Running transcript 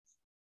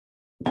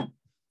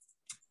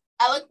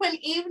eloquent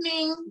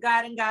evening,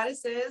 God and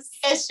Goddesses.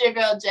 It's your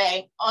girl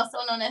Jay, also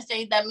known as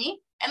Jay Dummy,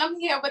 and I'm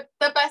here with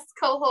the best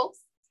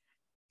co-host.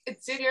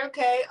 It's your girl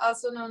Kay,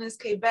 also known as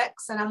Kay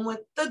Bex, and I'm with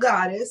the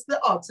goddess, the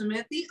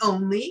ultimate, the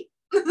only.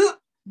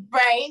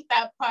 Right,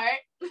 that part.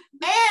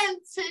 And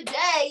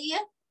today,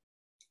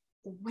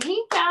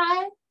 we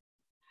got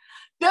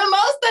the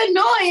most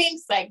annoying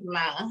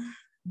segment.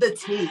 The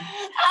tea.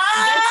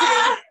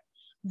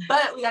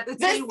 But we got the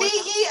tea. The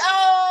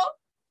CEO.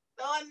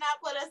 The one that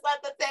put us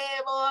at the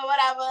table or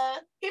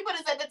whatever. He put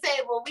us at the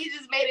table. We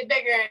just made it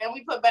bigger and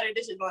we put better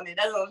dishes on it.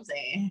 That's what I'm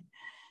saying.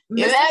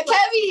 Yeah, that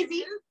Kev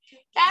Easy.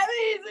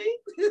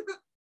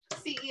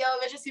 CEO of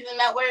Venture Season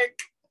Network.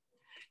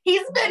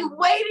 He's been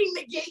waiting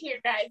to get here,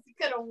 guys. He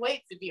couldn't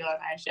wait to be on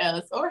our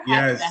show. So we're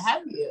happy to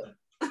have you.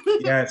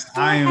 Yes,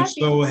 I am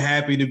so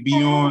happy to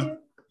be on.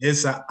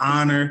 It's an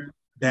honor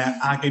that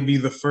I can be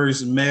the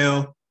first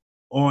male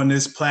on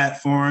this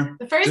platform.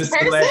 The first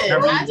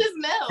person, not just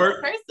male.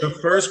 The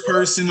first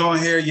person on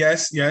here,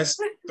 yes.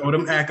 Throw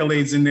them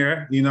accolades in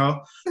there, you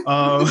know.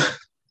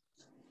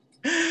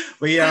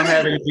 But yeah, I'm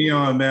happy to be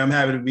on, man. I'm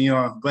happy to be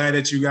on. Glad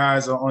that you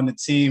guys are on the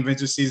team,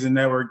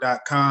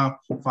 VentureSeasonNetwork.com.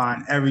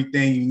 Find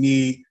everything you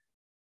need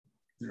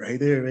right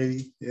there,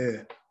 baby.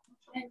 Yeah.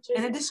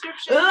 In the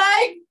description.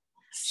 Like,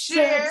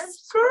 share,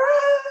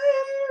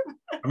 subscribe.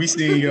 We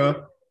seeing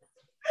y'all.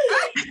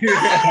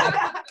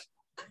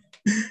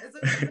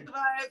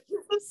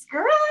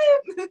 Subscribe.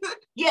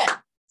 Yeah.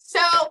 So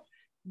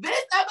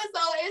this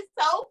episode is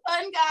so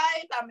fun,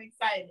 guys. I'm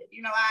excited.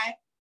 You know why?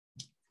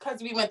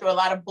 Because we went through a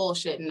lot of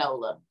bullshit in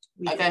NOLA.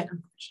 Okay.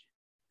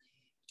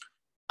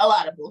 A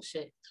lot of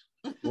bullshit.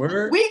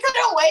 Word? We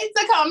couldn't wait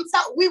to come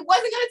tell. We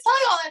wasn't gonna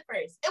tell y'all at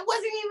first. It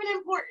wasn't even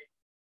important.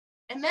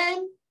 And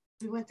then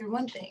we went through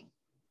one thing,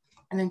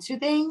 and then two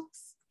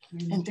things,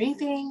 and three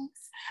things.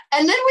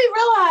 And then we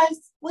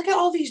realized, look at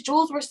all these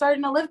jewels we're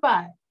starting to live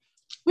by.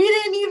 We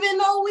didn't even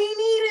know we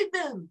needed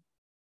them.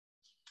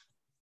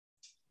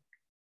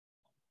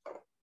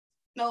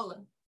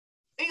 NOLA.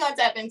 We're gonna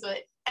tap into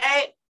it. All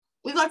right.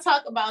 We're going to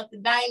talk about the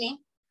dining.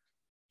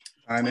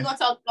 We're going to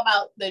talk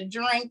about the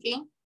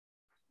drinking.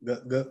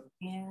 And we're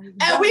going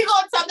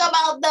to talk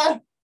about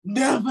the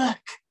fuck.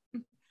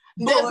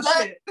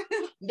 Bullshit.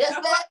 The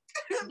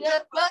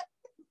fuck.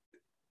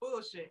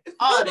 Bullshit.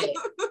 All that.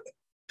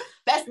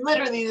 That's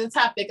literally the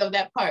topic of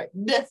that part.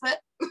 The fuck.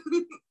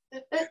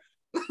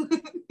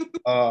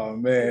 Oh,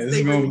 man. This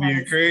is going to be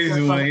a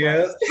crazy one,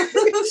 yeah.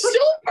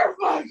 Super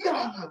fucked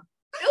up.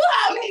 You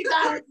have me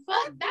got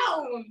fucked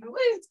down.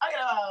 What are you talking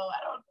about?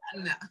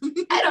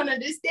 I don't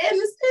understand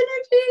this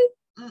energy.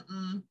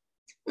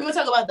 We're gonna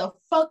talk about the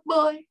fuck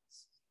boys,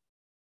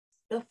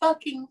 the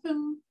fucking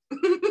food,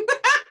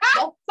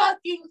 the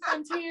fucking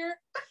frontier.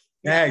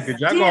 Yeah, did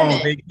y'all go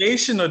on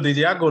vacation or did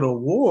y'all go to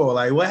war?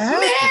 Like, what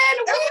happened? Man,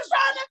 we're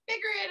trying to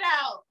figure it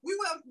out.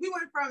 We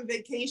went from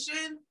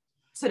vacation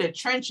to the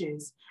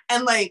trenches,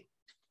 and like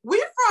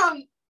we're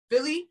from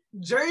Philly,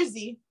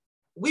 Jersey.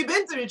 We've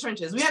been through the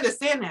trenches. We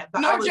understand that.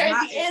 But North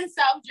Jersey and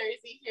South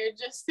Jersey here,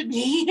 just to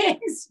be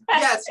yes,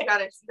 you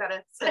gotta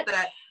set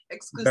that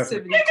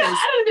exclusivity.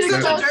 I don't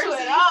even go to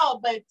it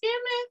all, but damn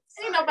it,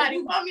 ain't nobody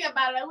want me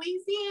about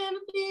Louisiana,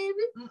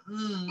 baby.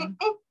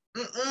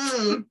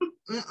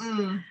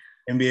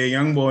 NBA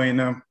young boy in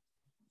them.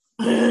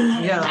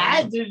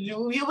 Yeah,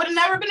 you would have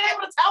never been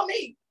able to tell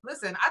me.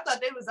 Listen, I thought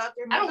they was out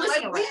there. I don't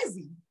listen like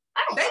Weezy.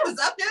 They was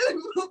up there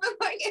moving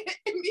like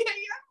NBA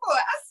young boy.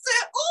 I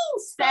said, "Ooh,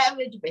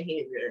 savage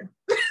behavior."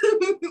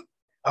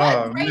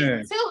 Oh great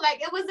man, too.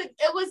 Like it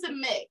was a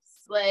mix.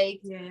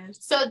 Like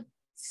so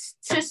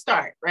to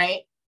start,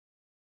 right?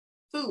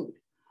 Food,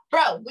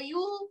 bro. When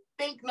you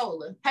think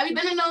NOLA, have you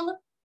been to NOLA?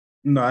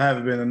 No, I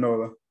haven't been to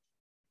NOLA.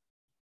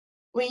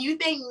 When you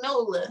think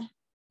NOLA,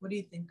 what do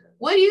you think of?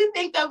 What do you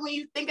think of when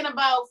you're thinking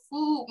about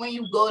food when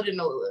you go to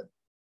NOLA?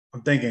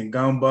 I'm thinking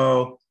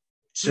gumbo,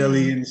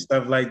 chili, and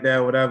stuff like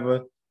that.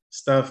 Whatever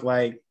stuff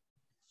like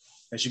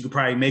that you could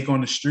probably make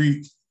on the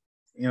street.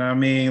 You know what I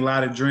mean? A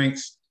lot of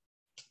drinks,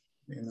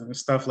 you know,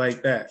 stuff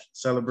like that.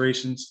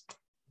 Celebrations.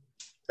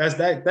 That's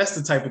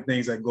the type of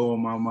things that go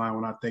in my mind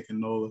when I think of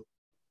NOLA.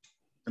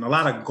 And a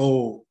lot of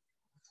gold.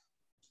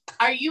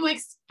 Are you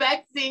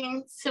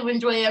expecting to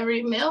enjoy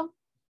every meal?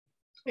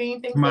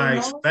 Am I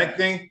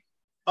expecting?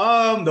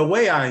 The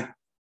way I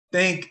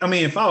think, I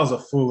mean, if I was a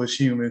foolish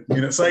human, you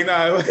know, it's like,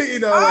 nah, you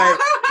know, like.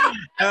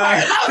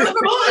 I was a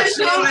foolish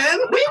human.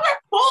 We were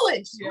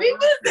foolish. Yeah. We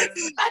was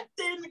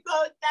expecting to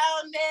go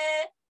down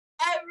there,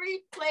 every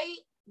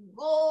plate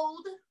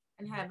gold.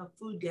 And have a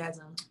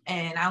foodgasm.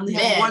 And I only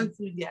have one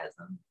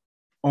foodgasm.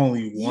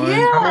 Only one?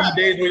 Yeah. How many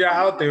days were y'all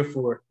out there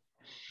for?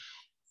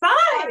 5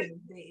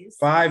 days.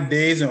 5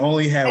 days and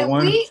only had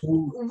one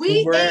food.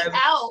 We ate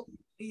out.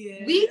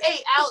 Yeah. We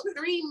ate out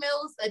 3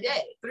 meals a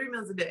day. 3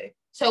 meals a day.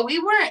 So we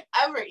weren't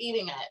ever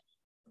eating at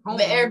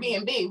the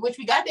Airbnb, which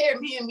we got the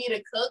Airbnb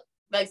to cook,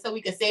 like so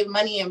we could save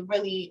money and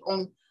really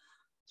on.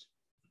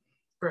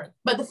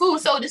 But the food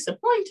was so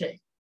disappointing.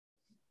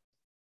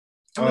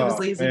 We was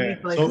lazy.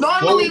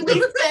 Normally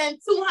we spend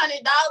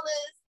 $200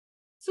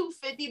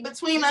 $250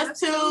 between us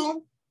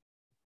two.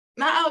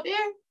 Not out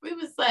there. We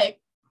was like,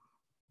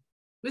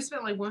 we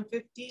spent like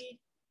 $150.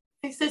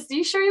 Hey sis,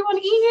 you sure you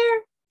want to eat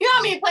here? You know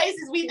how many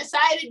places we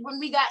decided when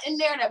we got in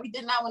there that we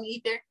did not want to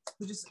eat there?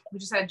 We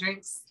just had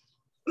drinks.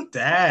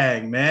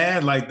 Dang,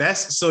 man. Like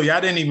that's so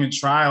y'all didn't even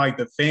try like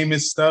the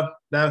famous stuff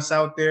that's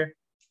out there.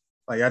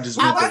 Like I just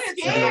I was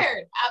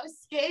scared. I was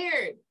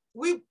scared.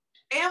 We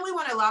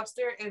wanted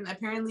lobster, and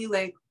apparently,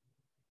 like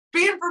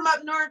being from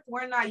up north,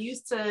 we're not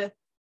used to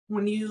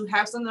when you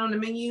have something on the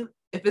menu.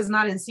 If it's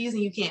not in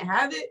season, you can't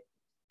have it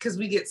because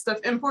we get stuff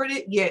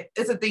imported. Yeah,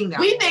 it's a thing now.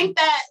 We think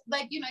that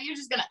like you're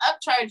just gonna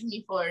upcharge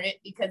me for it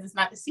because it's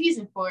not the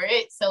season for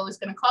it, so it's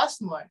gonna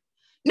cost more.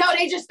 No,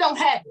 they just don't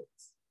have it.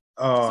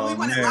 Oh, so we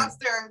wanted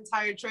lobster our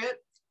entire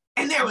trip,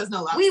 and there was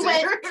no lobster. We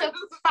went to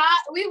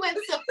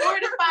 4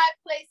 to 5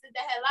 places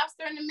that had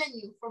lobster on the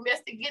menu for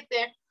us to get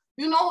there.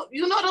 You know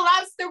the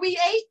lobster we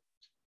ate?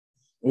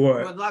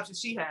 What? Well, the lobster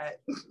she had.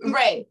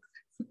 Right.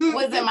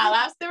 Was in my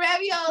lobster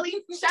ravioli.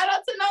 Shout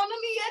out to Nona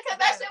Mia, because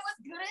that shit was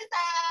good as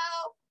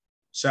hell.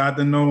 Shout out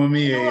to Nona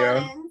Mia,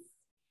 yo.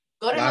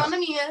 Go to Nona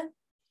Mia.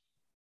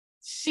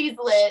 She's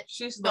lit.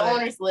 The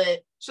owner's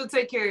lit. She'll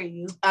take care of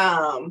you.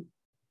 I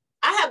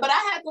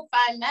had to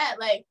find that,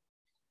 like,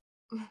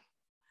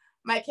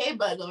 my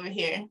K-Bug over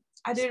here.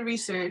 I did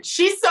research.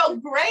 She's so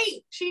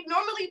great. She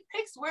normally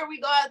picks where we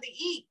go out to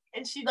eat,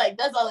 and she, like,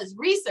 does all this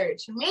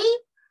research. Me,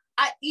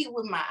 I eat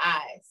with my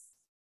eyes.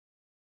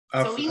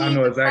 So we need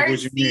to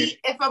first see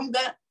if I'm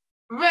gonna,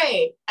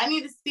 I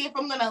need to see if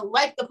I'm gonna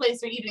like the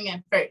place we're eating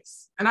in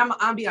first. And I'm an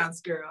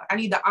ambiance girl. I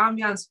need the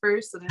ambiance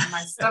first so then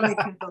my stomach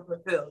can feel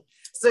fulfilled.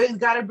 So it's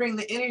gotta bring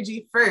the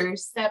energy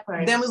first. That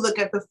part. Then we look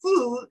at the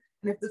food,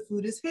 and if the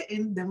food is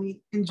hitting, then we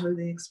enjoy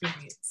the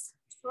experience.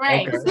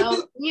 Right. Okay.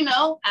 So,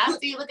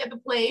 after you look at the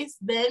place,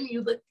 then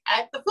you look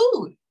at the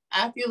food.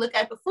 After you look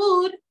at the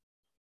food,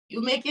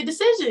 you make your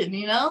decision,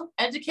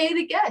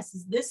 educated guess.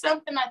 Is this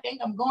something I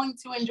think I'm going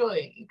to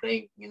enjoy?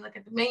 You look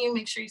at the menu,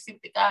 make sure you see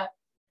what they got.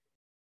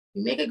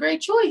 You make a great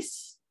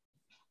choice.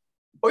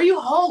 Or you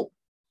hope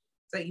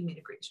that you made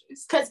a great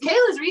choice. Because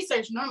Kayla's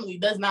research normally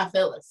does not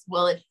fail us.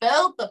 Well, it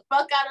failed the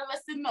fuck out of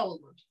us in NOLA.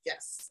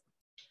 Yes.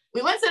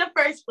 We went to the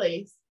first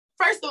place.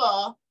 First of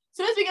all, as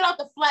soon as we get off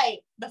the flight,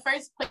 the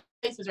first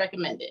place was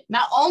recommended.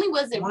 Not only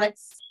was it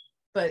once,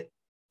 but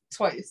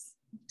twice.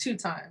 2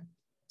 times.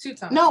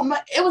 No,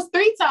 it was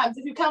 3 times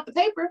if you count the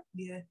paper.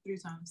 Yeah, 3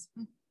 times.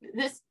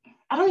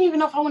 I don't even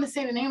know if I want to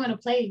say the name of the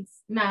place.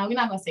 Nah, we're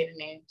not gonna say the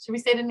name. Should we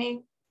say the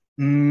name?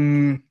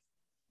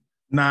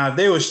 Nah,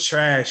 they was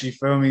trash. You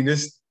feel me?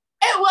 This is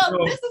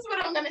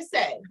what I'm gonna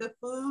say. The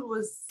food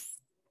was.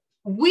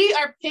 We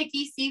are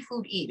picky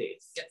seafood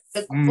eaters. Yes.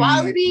 The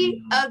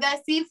quality of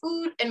that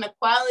seafood and the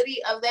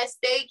quality of that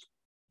steak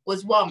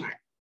was Walmart.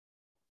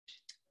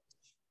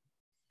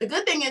 The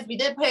good thing is we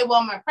did pay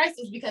Walmart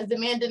prices because the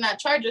man did not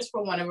charge us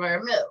for one of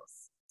our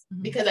meals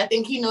because I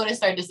think he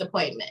noticed our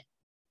disappointment.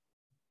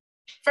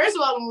 First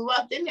of all, when we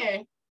walked in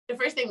there, the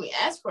first thing we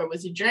asked for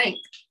was a drink.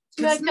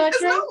 It's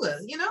NOLA,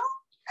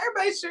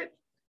 everybody should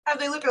have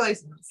their liquor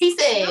license. He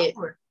said,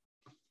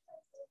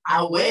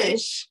 I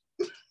wish.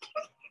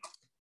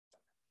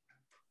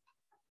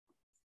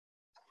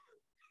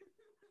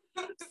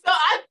 So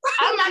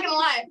I'm not gonna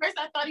lie. At first,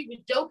 I thought he was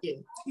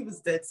joking. He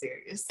was dead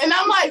serious. And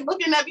I'm like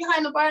looking at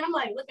behind the bar, and I'm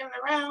like looking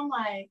around,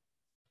 like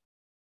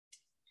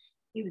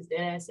he was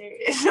dead ass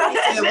serious.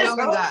 Yeah, we only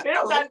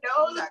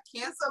got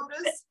canned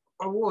sodas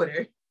or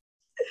water.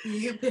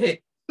 You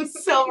pick.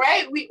 So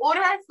we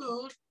order our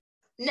food.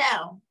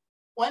 Now,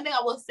 one thing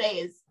I will say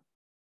is,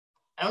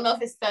 I don't know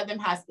if it's Southern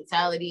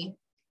hospitality.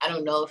 I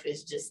don't know if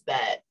it's just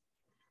that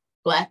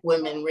Black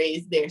women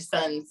raise their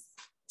sons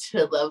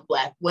to love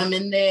Black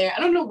women there. I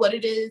don't know what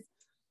it is,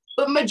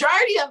 but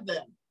majority of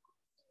them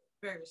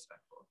very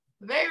respectful.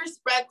 Very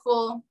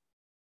respectful.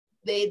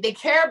 They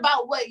care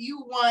about what you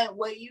want,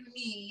 what you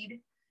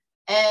need,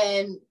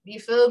 and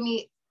you feel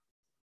me?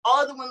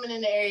 All the women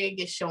in the area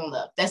get shown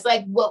up. That's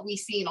like what we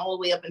seen all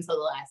the way up until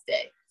the last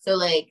day. So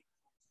like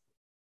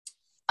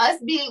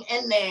us being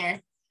in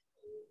there,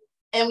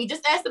 and we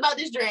just asked about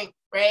this drink,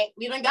 right?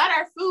 We done got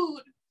our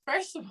food.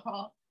 First of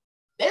all,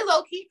 they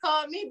low-key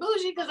called me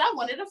bougie because I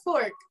wanted a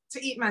fork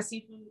to eat my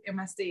seafood and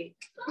my steak.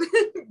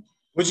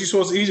 What you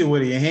supposed to eat it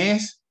with? Your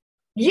hands?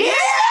 Yeah!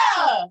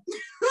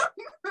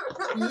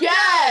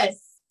 Yes!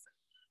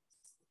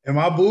 Am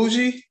I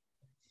bougie?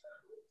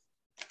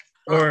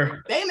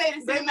 Or they made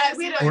it seem like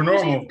we the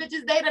normal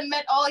bitches they done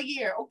met all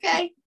year,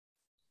 okay?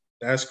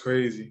 That's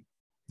crazy.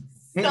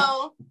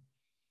 So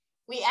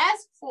I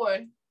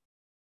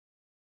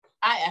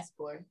asked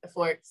for the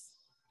forks.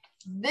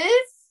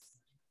 This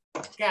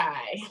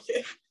guy,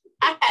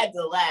 I had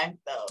to laugh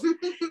though.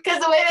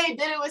 Because the way they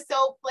did it was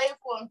so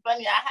playful and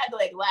funny. I had to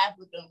like laugh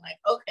with them. Like,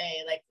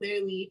 okay, like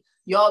clearly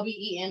y'all be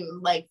eating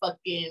like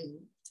fucking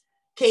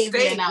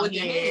caveman out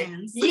here.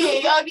 Yeah,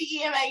 y'all be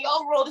eating like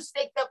y'all roll the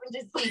steak up and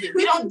just eat it.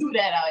 We don't do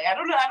that out here.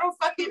 I don't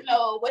fucking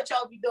know what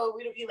y'all be doing.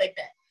 We don't eat like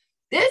that.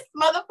 This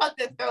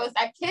motherfucker throws,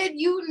 I kid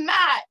you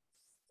not,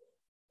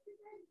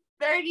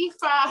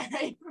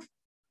 35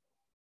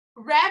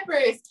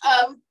 wrappers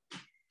of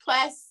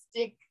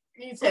plastic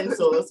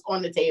utensils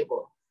on the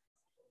table.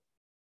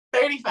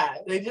 35.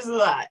 They're just a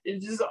lot.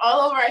 It's just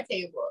all over our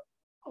table.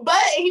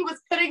 But he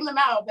was putting them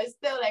out, but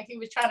still, like, he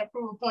was trying to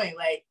prove a point.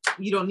 Like,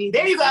 you don't need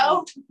there you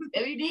go.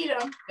 If you need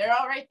them, they're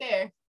all right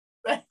there.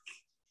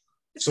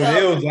 So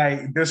they was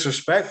like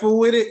disrespectful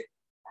with it?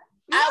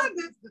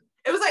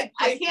 It was like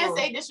I can't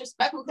say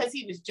disrespectful because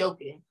he was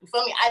joking. You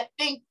feel me? I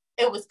think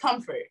it was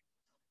comfort.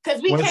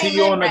 Because we was came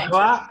he in on the ratchet.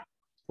 clock?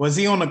 Was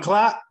he on the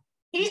clock?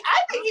 I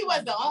think he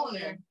was the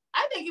owner.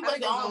 I think he was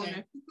the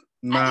owner.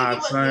 Nah,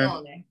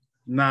 son.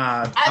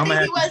 Nah, I'm gonna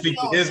have to speak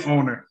to his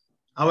owner.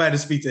 I would have to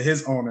speak to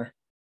his owner.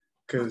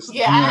 Cause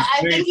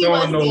I think he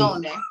was the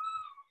owner.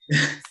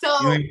 So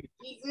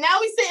now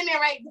we sitting there,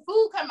 right? The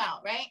food come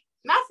out, right?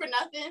 Not for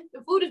nothing.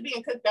 The food is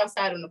being cooked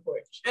outside on the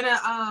porch.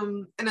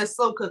 In a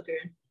slow cooker.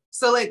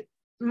 So like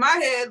in my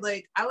head,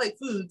 like I like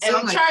food. So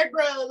and the charred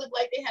grill looked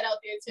like they had out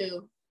there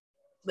too.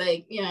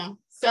 Like, you know.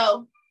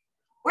 So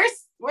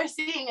we're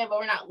seeing it, but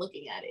we're not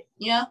looking at it,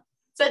 you know?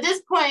 So at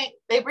this point,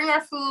 they bring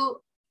our food.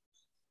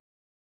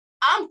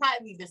 I'm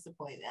highly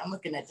disappointed. I'm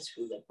looking at this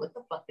food like, what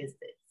the fuck is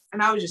this?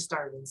 And I was just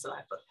starving, so I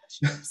fucked that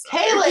shit up. So.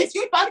 Kayla's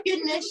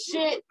fucking this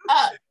shit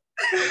up.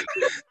 I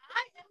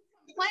am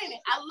complaining.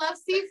 I love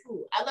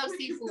seafood. I love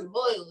seafood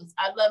boils.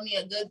 I love me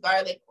a good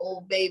garlic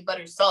Old Bay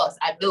butter sauce.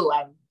 I do.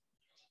 I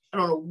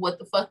don't know what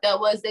the fuck that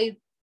was.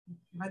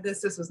 My good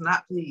sis was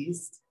not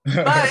pleased.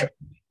 But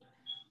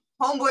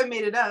homeboy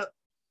made it up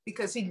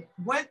because he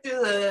went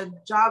through the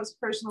Jobs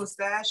personal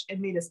stash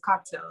and made us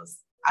cocktails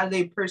out of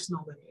their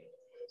personal liquor.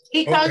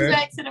 He comes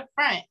back to the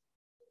front.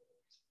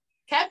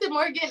 Captain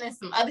Morgan and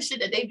some other shit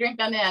that they drink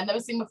down there I've never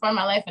seen before in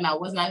my life, and I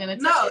was not gonna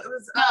touch it. It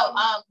was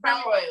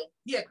Crown Royal.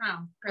 Yeah,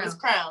 Crown. It was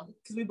Crown.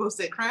 Because we both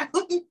said Crown.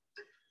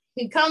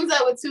 He comes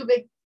up with 2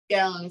 big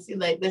gallons. He's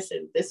like,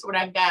 listen, this is what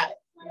I got.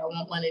 I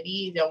want one of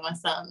these. I want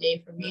something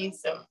made for me.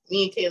 So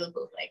me and Caleb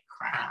both like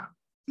Crown.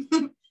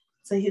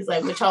 So he's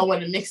like, what y'all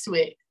want to mix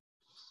with?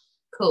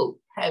 Coke,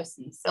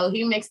 Pepsi. So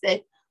he mixed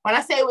it. When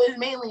I say it was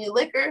mainly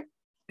liquor,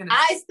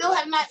 I still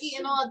have not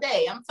eaten all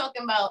day. I'm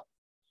talking about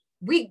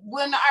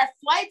when our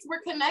flights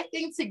were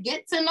connecting to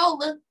get to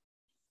NOLA,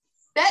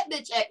 that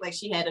bitch act like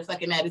she had a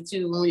fucking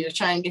attitude when we were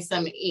trying to get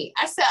something to eat.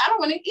 I said, I don't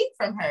want to eat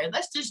from her.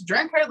 Let's just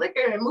drink her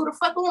liquor and move the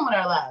fuck on with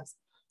our lives.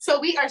 So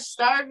we are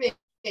starving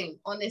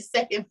on this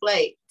second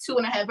flight,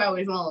 2.5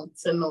 hours long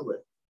to NOLA.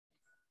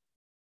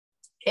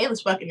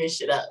 Kayla's fucking this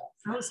shit up.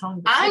 I was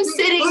hungry. I'm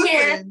sitting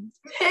here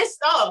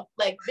pissed off.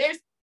 Like, can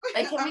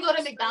we go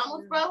to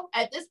McDonald's, bro?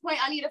 At this point,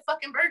 I need a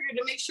fucking burger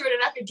to make sure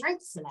that I can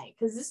drink tonight.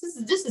 Because this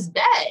is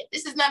bad.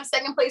 This is not a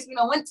second place we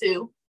don't went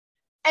to.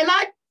 And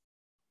I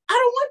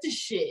don't want this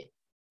shit.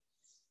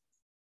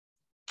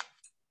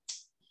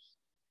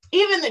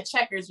 Even the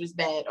Checkers was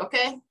bad,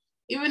 okay?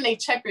 Even the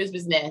Checkers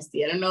was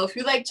nasty. I don't know if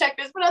you like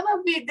Checkers, but I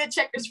love me a good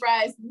Checkers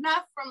fries.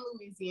 Not from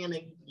Louisiana.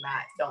 You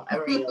don't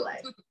ever in your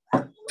life.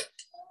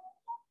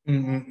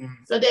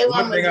 So they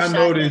one thing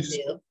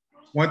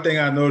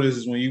I noticed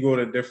is when you go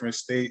to different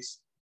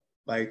states,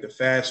 like the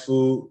fast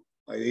food,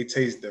 like they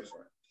taste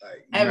different.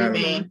 Like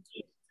everything,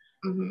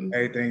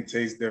 everything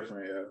tastes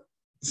different. Yeah.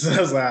 So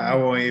it's like I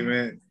won't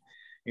even,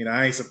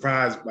 I ain't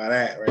surprised by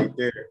that right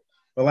there.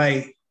 But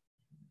like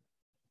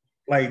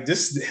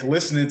just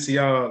listening to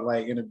y'all,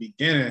 like in the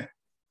beginning,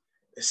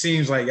 it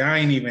seems like y'all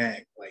ain't even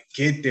like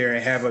get there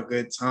and have a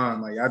good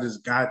time. Like I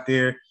just got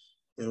there,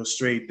 it was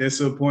straight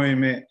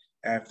disappointment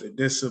after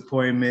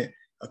disappointment,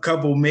 a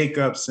couple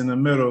makeups in the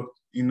middle,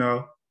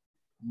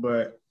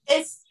 but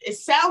it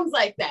sounds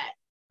like that.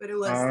 But it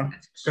was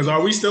because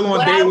are we still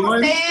on day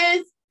one?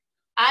 Because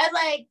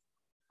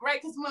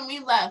when we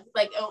left,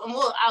 like, and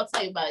I'll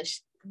tell you about it.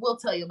 We'll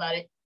tell you about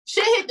it.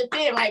 Shit hit the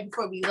fan right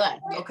before we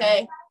left,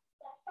 okay?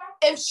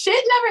 If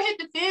shit never hit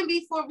the fan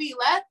before we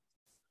left,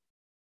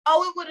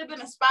 it would have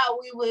been a spot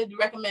we would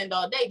recommend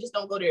all day. Just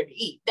don't go there to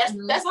eat. That's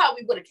how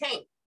we would have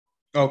came.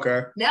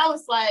 Okay. Now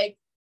it's like,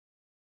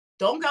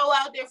 don't go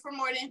out there for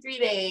more than 3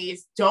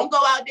 days. Don't go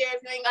out there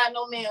if you ain't got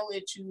no man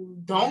with you.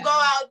 Don't go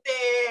out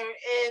there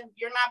if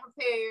you're not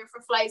prepared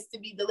for flights to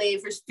be delayed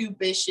for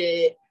stupid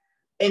shit.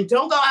 And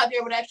don't go out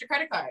there with an extra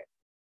credit card.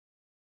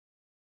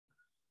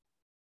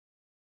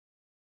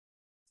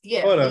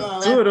 Yeah. Hold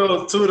on.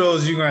 Two of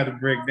those you're going to have to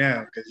break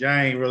down because y'all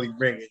ain't really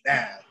breaking it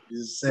down. It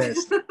just says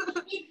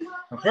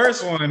the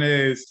first one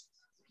is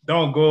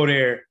don't go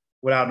there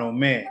without no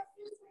man.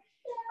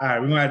 All right,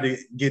 we're going to have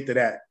to get to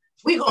that.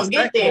 We gonna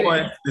get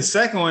there. The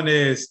second one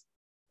is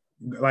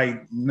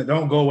like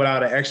don't go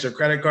without an extra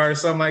credit card or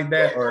something like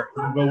that, or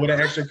go with an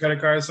extra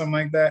credit card or something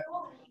like that.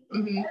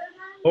 Mm-hmm.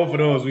 Both of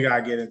those we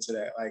gotta get into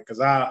that, like, cause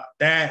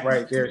that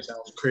right there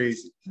sounds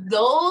crazy.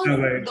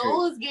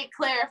 Those get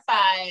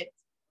clarified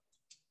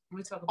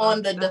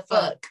on the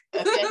fuck.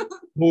 Okay.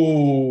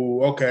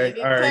 Ooh, okay,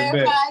 all right.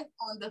 Clarified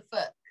on the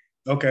fuck.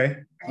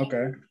 Okay, right?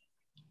 Okay.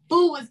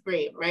 Food was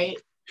great, right?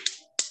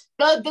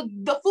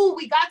 The food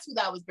we got to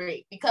that was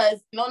great because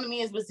Nona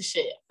Mia's was the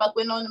shit. Fuck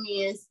with Nona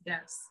Mia's.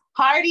 Yes.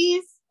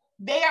 Parties,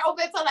 they are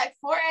open till like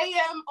 4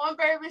 a.m. on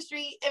Bourbon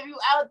Street. If you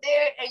out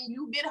there and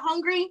you get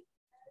hungry,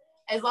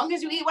 As long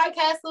as you eat White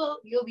Castle,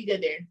 you'll be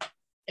good there.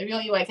 If you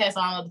don't eat White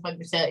Castle, I don't know what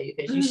the fuck to tell you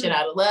because you shit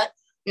out of luck.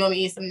 You want me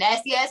to eat some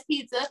nasty ass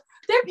pizza?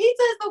 Their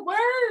pizza is the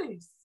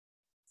worst.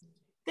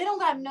 They don't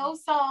got no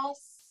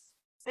sauce.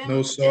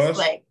 No sauce?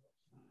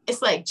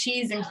 It's like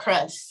cheese and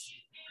crust.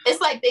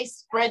 It's like they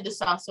spread the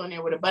sauce on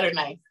there with a butter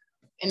knife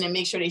and then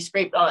make sure they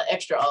scraped all the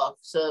extra off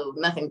so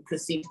nothing could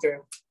seep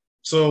through.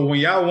 So when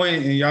y'all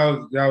went and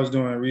y'all was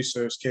doing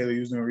research, Kayla,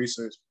 you was doing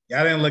research,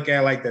 y'all didn't look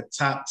at like the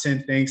top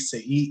 10 things to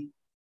eat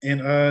in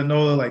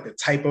NOLA, like the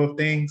type of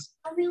things?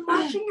 Are we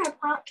watching our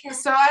podcast?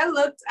 So I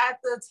looked at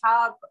the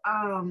top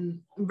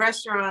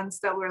restaurants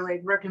that were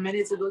like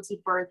recommended to go to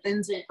for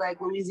authentic like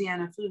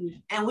Louisiana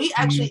food. And we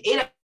actually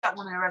ate at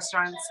one of the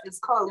restaurants. It's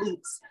called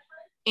Luke's.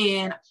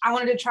 And I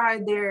wanted to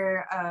try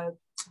their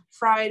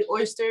fried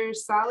oyster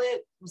salad.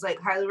 It was like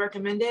highly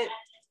recommended.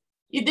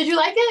 Did you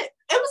like it?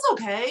 It was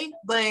okay,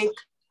 like,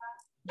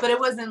 but it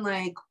wasn't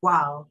like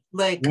wow.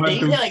 Like you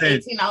paid like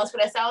 $18 for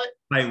that salad.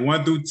 Like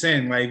 1 through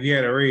 10, like you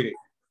had to rate it.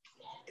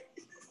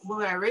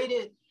 What I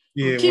rated?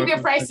 Yeah. Keep your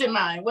price in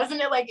mind.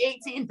 Wasn't it like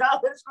 $18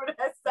 for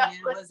that salad?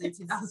 Yeah, it was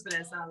 $18 for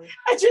that salad.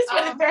 I just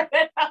want to throw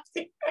that out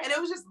there. And it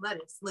was just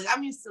lettuce. Like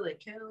I'm used to like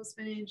kale,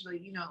 spinach,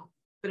 like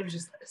but it was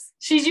just lettuce.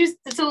 She's used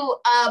to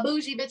a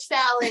bougie bitch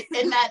salad,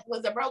 and that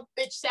was a broke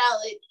bitch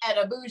salad at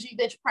a bougie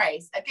bitch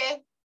price.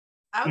 Okay.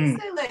 I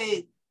would say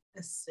like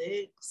a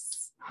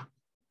 6.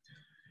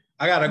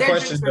 I got a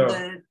question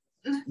though.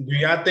 Do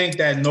y'all think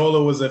that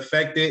NOLA was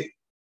affected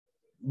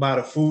by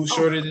the food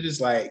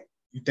shortages? Like,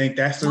 you think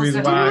that's the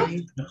reason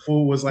why the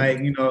food was like,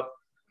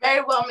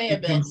 very well may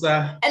have been.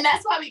 And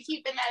that's why we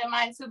keeping that in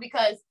mind too,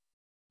 because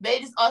they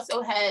just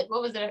also had,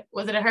 what was it?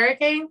 Was it a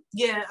hurricane?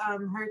 Yeah,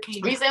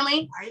 hurricane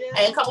recently,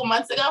 a couple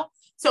months ago.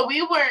 So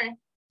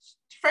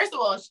first of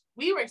all,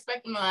 we were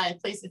expecting a lot of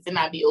places to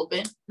not be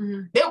open.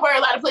 Mm-hmm. There were a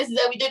lot of places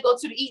that we did go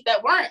to eat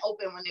that weren't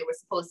open when they were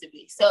supposed to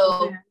be.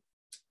 So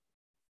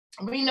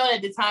we know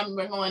that the time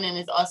we're going in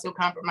is also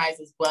compromised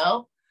as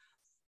well.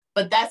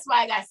 But that's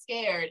why I got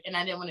scared and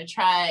I didn't want to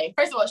try.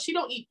 First of all, she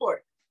don't eat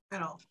pork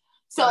at all.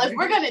 So if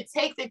we're going to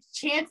take the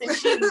chance and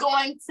she's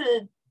going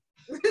to,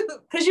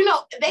 because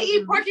they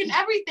eat pork in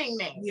everything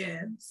now.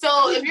 Yeah.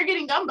 So if you're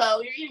getting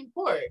gumbo, you're eating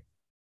pork.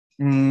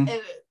 Mm-hmm.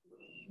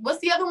 What's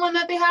the other one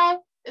that they have?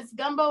 It's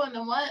gumbo and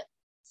then what?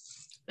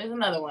 There's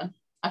another one.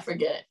 I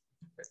forget.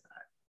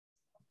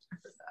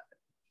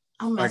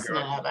 I'm messing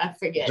up. I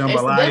forget.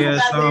 Jambalaya or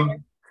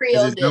something.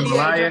 Creole dish.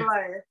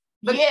 Jambalaya.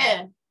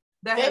 Yeah.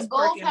 They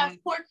both have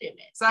pork in it.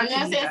 So you know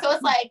what I'm saying? So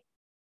it's like,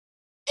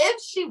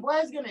 if she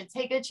was going to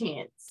take a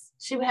chance,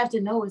 she would have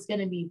to know it's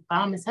going to be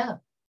bomb as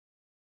hell.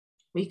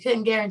 We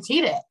couldn't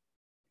guarantee that.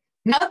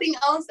 Nothing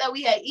else that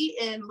we had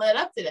eaten led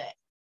up to that.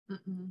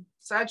 Mm-mm.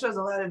 So I chose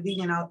a lot of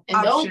vegan options.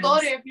 And don't go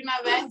there if you're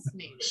not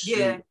vaccinated.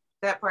 Yeah,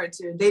 that part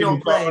too. They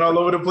don't play all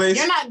over the place.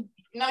 You're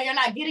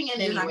not getting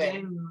in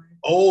anywhere.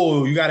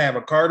 Oh, you gotta have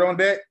a card on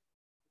deck?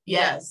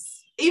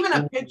 Yes. Even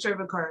a picture of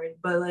a card,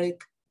 but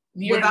like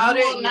without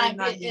it, you're not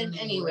getting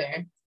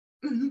anywhere.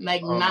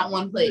 Like not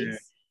one place. Yeah.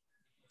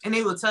 And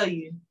they will tell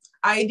you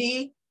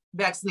ID,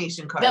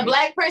 vaccination card. The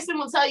black person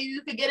will tell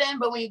you could get in,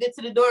 but when you get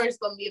to the door, it's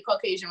gonna be a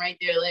Caucasian right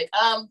there. Like,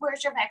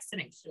 where's your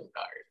vaccination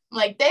card?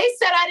 Like, they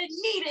said I didn't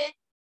need it.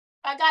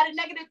 I got a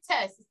negative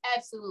test.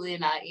 Absolutely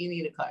not. You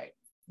need a card.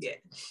 Yeah.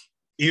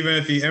 Even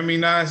if you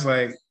immunized,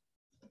 like.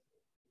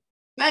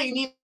 No, you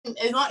need,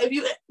 as long if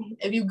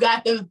you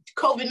got the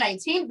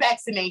COVID-19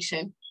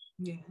 vaccination.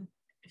 Yeah.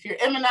 If you're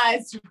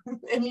immunized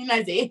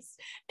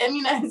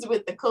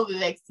with the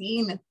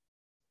COVID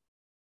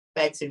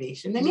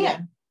vaccination, then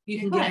yeah. You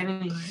can get it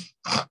anywhere.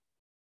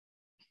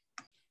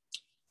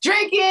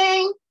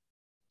 Drinking.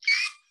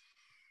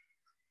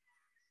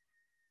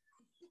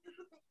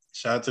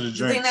 Shout out to the drinks.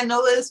 drinks. The thing that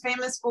NOLA is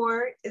famous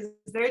for is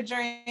their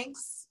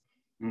drinks.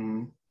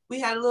 Mm-hmm. We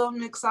had a little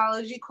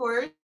mixology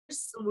course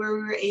where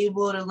we were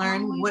able to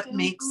learn what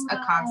makes a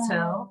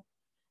cocktail.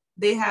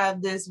 They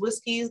have this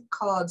whiskey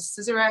called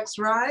Sazerac's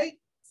Rye.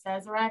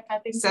 Sazerac, I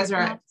think.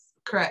 Sazerac,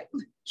 correct.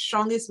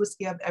 Strongest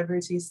whiskey I've ever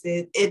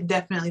tasted. It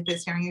definitely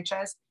fits here in your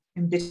chest.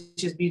 And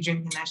bitches be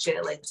drinking that shit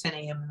at like 10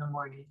 a.m. in the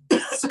morning.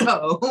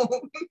 So,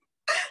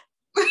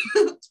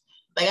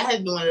 like I had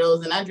to do one of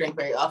those, and I drink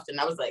very often.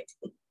 I was like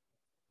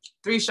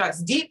 3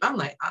 shots deep. I'm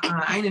like,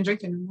 I ain't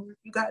drinking anymore.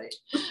 You got it.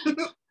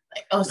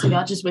 Like, oh, so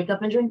y'all just wake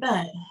up and drink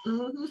that?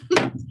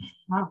 Mm-hmm.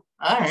 Wow.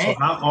 All right. So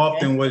how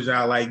often was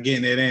y'all like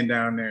getting it in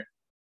down there?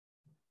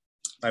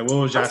 Like, what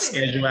was y'all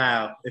schedule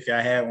out if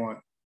y'all had one?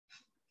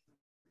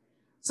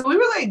 So we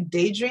were like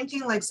day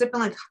drinking, like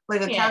sipping like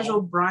a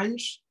casual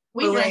brunch.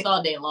 We drink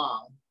all day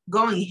long.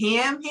 Going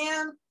ham.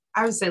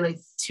 I would say like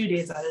 2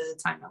 days out of the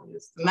time that we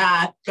was.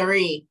 Nah,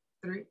 3.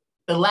 3.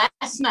 The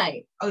last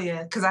night. Oh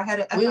yeah, because I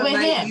had an we went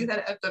night. Ham. You had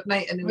an effed up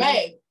night, and then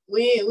right.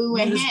 We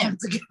went ham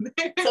together.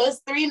 So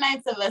it's 3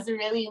 nights of us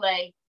really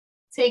like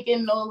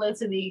taking NOLA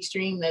to the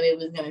extreme that it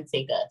was gonna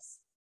take us.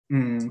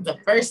 Mm. The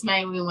first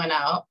night we went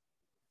out.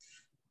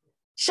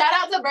 Shout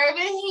out to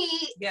Bourbon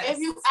Heat. Yes. If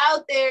you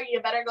out there,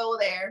 you better go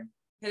there.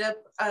 Hit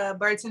up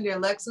bartender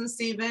Lex and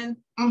Steven.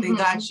 Mm-hmm. They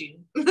got you.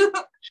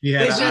 She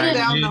had They an shut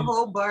down IG. the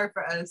whole bar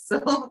for us.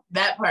 So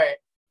That part.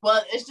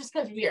 Well, it's just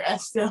because we are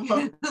us still.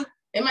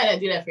 They might not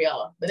do that for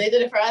y'all, but they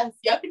did it for us.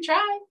 Y'all can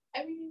try.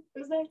 I mean, it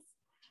was nice.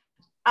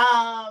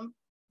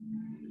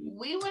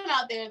 We went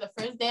out there the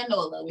first day of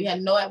NOLA.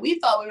 We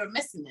thought we were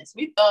missing this.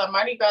 We thought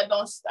Mardi Gras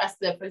I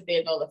said first day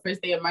of NOLA,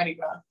 first day of Mardi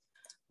Gras.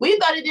 We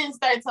thought it didn't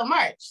start till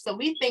March. So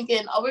we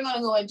thinking, oh, we're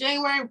gonna go in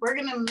January. We're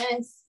gonna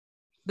miss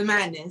the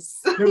madness.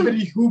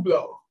 Everybody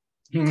hoopla.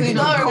 You we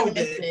know, thought we were COVID. gonna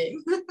miss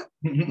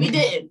it. We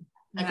did.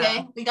 Okay.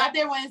 No. We got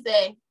there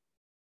Wednesday.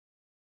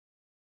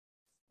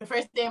 The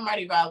first day of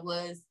Mardi Gras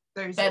was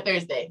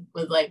Thursday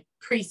was like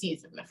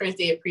preseason, the first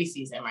day of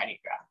preseason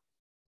Mardi Gras.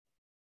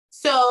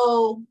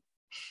 So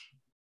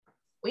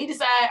we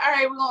decided, all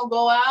right, we're gonna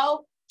go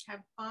out,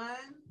 have fun.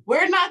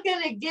 We're not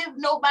gonna give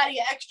nobody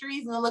an extra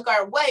reason to look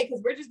our way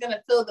because we're just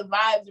gonna feel the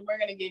vibes and we're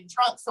gonna get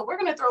drunk. So we're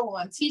gonna throw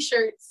on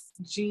t-shirts,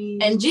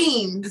 jeans,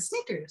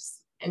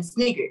 and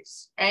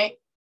sneakers, right?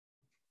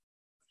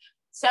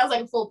 Sounds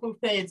like a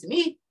foolproof plan to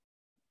me.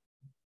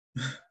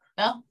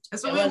 No,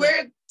 that's what we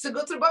wear to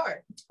go to the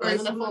bar. Or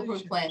is it a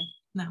foolproof plan?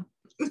 No.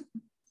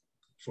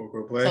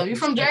 Foolproof plan. So you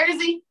from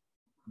Jersey?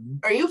 Mm-hmm.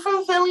 Are you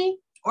from Philly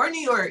or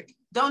New York?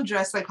 Don't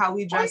dress like how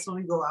we dress when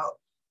we go out.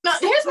 No,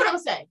 here's what I'm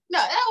saying. No,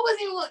 that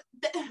wasn't even what.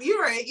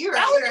 You're right.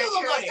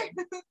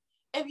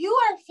 If you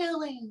are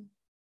feeling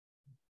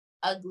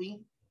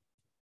ugly,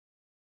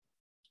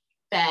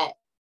 fat,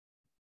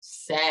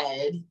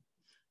 sad,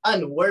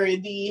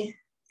 unworthy,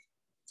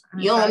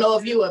 you don't know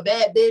if you a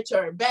bad bitch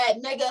or a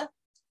bad nigga,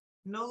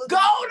 NOLA. Go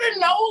to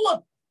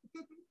NOLA.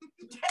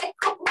 They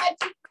gonna let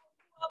you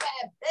know a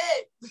bad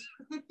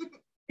bitch.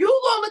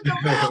 You gonna look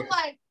around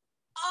like,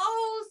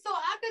 oh, so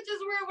I could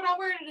just wear what I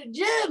wear to the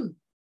gym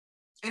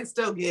and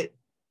still get.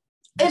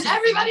 And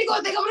everybody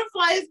gonna think I'm the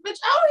flyest bitch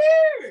out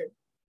here.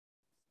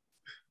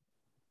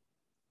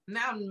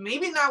 Now,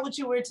 maybe not what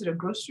you wear to the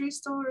grocery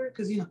store,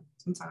 because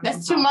sometimes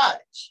that's too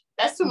much.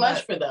 That's too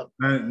much for them.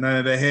 None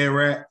of the hair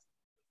wrap.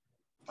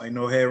 Like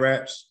no hair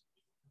wraps.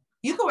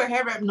 You can wear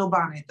hair wrap, no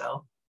bonnet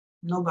though.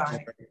 No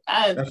bonnet.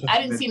 I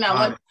didn't see not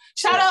one.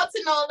 Shout out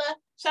to NOLA.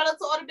 Shout out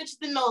to all the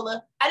bitches in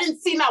NOLA. I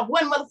didn't see not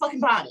one motherfucking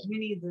bonnet. Me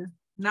neither.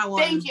 Not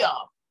one. Thank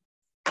y'all.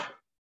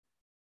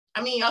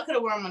 I mean, y'all could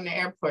have worn them on the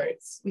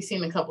airports. We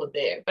seen a couple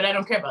there, but I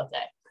don't care about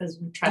that because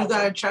we travel. You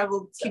gotta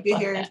travel. Keep your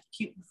hair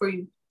cute for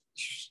you.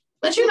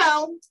 But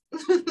oh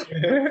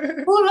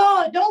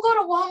Lord, don't go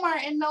to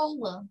Walmart in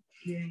NOLA.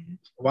 Yeah.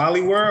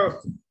 Wally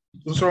World.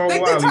 What's wrong with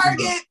Wally?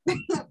 Target.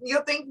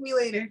 You'll thank me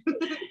later.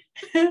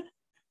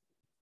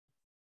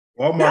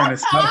 Walmart in the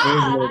South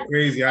is a little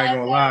crazy. I ain't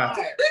gonna lie.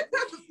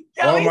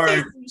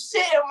 Walmart. We see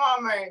some shit in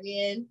Walmart,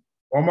 man.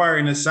 Walmart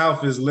in the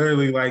South is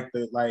literally like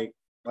the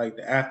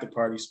after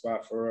party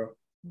spot for real.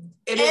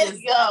 It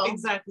is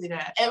exactly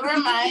that. It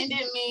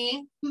reminded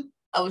me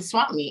of a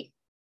swamp meet.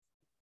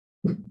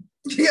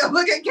 Yeah,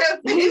 look at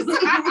Kevin's.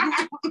 Like,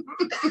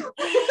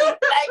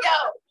 yo,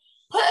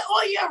 put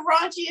on your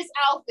raunchiest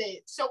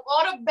outfit. So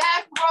all the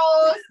back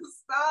rows.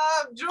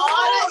 Stop, Drew.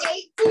 All the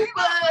 8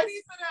 Tupas.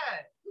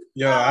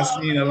 Yo, I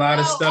seen a lot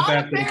of stuff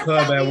after the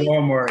club at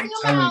Walmart. Bring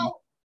them out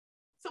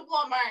to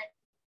Walmart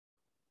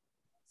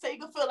so you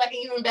can feel like an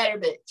even better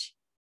bitch.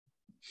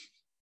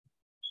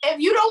 If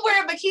you don't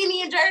wear a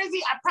bikini in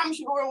Jersey, I promise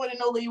you, wear one in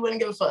NOLA, you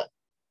wouldn't give a fuck.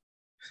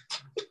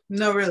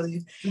 No, really.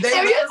 If you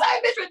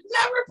type bitch would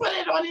never put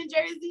it on in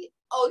Jersey,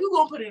 oh, you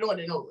gonna put it on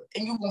in NOLA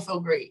and you gonna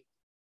feel great.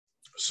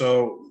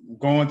 So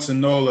going to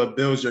NOLA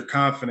builds your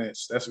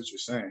confidence. That's what you're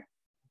saying.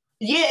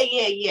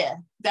 Yeah,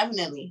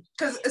 definitely.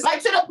 Because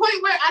like to the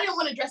point where I didn't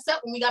want to dress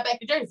up when we got back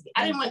to Jersey.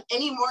 I didn't want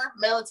any more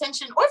male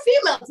attention or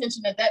female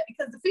attention at that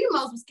because the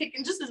females was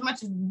kicking just as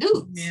much as the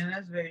dudes. Yeah,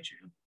 that's very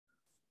true.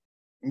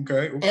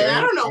 Okay. And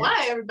I don't know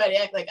why everybody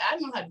act like I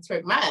knew how to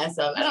twerk my ass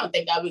up. I don't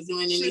think I was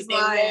doing anything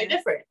very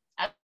different.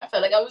 I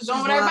felt like I was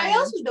doing what everybody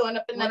else was doing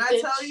up in that bitch. When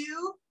I tell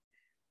you,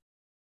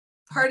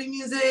 party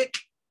music,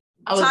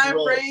 time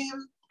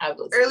frame,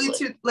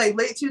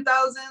 late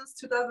 2000s,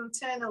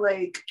 2010,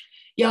 like.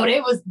 Yo,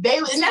 they was,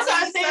 and that's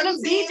what I'm saying, them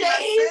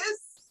DJs,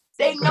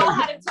 they know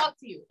how to talk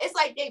to you. It's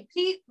like they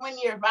peep when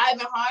you're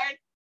vibing hard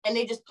and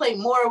they just play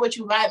more of what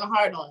you vibing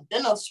hard on.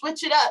 Then they'll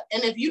switch it up.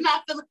 And if you're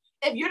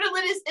the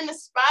littest in the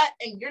spot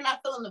and you're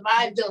not feeling the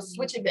vibe, they'll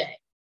switch it back.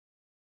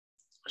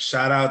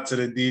 Shout out to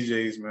the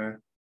DJs,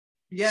 man.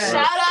 Yeah.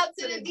 Shout out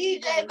to the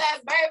DJs at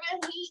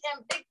Bourbon Heat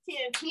and Big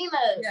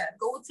Cantina. Yes.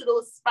 Go to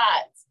those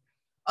spots.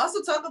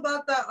 Also talk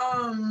about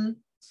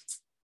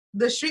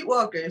the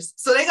streetwalkers.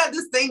 So they got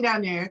this thing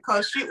down there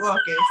called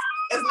streetwalkers.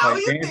 It's not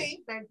what you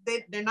think.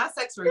 They're not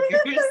sex workers,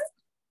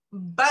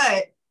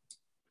 but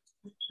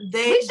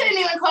we shouldn't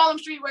even call them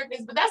street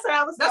workers, but that's what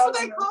I was. That's what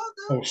they called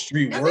them. Oh,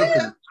 street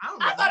workers.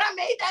 I thought I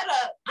made that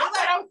up.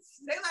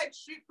 They like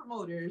street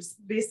promoters,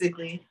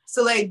 basically.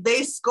 So like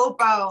they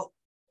scope out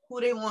who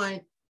they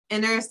want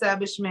in their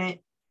establishment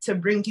to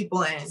bring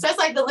people in. So it's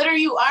like the litter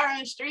you are on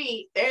the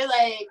street. They're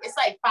like, it's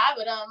like 5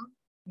 of them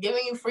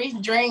giving you free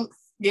drinks,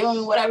 giving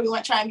you whatever you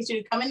want, trying to get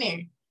you to come in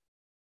there.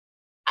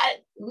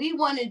 We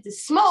wanted to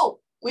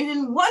smoke. We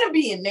didn't want to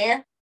be in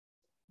there.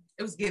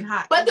 It was getting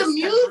hot. But the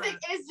music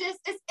is just,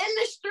 it's in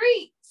the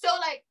street. So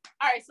like,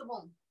 all right, so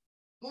boom.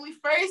 When we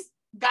first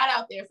got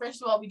out there,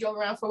 first of all, we drove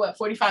around for what,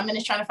 45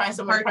 minutes trying to find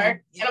somewhere to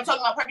park. Yeah. And I'm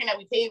talking about parking that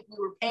we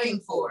were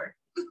paying for.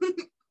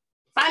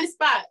 Find a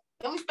spot.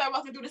 Then we start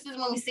walking through. This is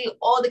when we see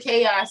all the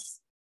chaos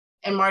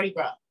in Mardi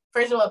Gras.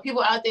 First of all,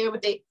 people out there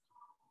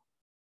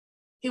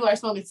people are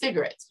smoking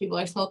cigarettes. People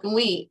are smoking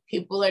weed.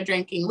 People are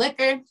drinking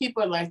liquor.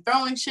 People are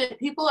throwing shit.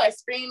 People are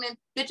screaming.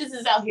 Bitches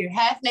is out here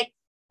half naked.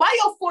 Why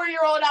your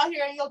 4-year-old out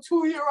here and your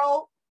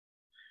 2-year-old?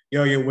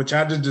 Yo, what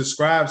y'all just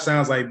described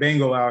sounds like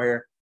bingo out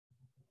here.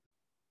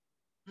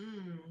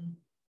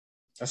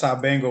 That's how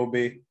bingo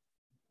be.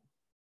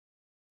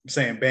 I'm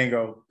saying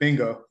bingo. You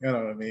know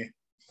what I mean?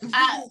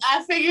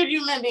 I figured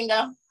you meant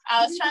bingo.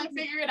 I was trying to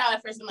figure it out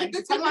at first. I'm like,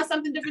 you're talking about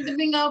something different than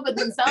bingo, but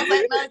then it sounds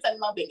like no, talking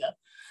about bingo.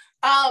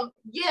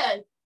 Yeah,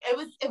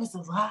 it was a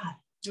lot.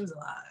 It was a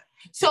lot.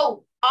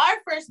 So our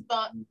first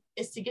thought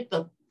is to get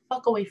the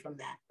fuck away from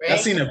that, right? I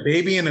seen a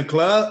baby in the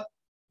club.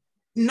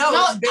 No,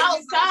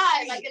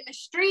 outside, like in the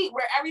street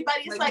where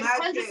everybody's like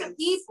hundreds of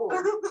people.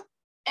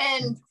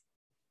 And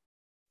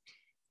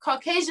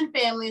Caucasian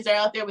families are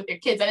out there with their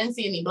kids. I didn't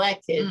see any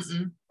black kids.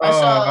 I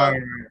saw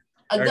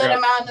a good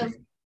amount of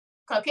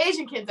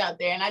Caucasian kids out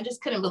there, and I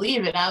just couldn't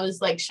believe it. I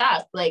was like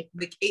shocked. Like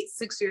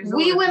 6 years old.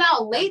 We went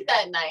out late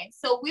that night.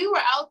 So we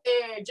were out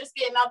there, just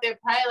getting out there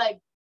probably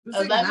like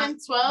 11,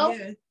 12.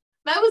 Yeah.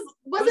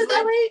 Was it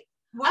that late?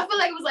 I feel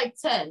like it was like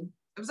 10.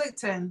 It was like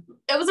 10.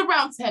 It was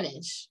around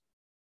 10-ish.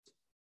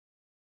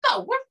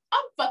 No,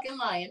 I'm fucking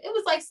lying. It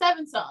was like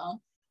 7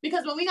 something.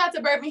 Because when we got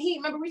to Bourbon Heat,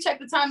 remember we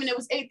checked the time and it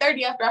was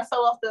 8:30 after I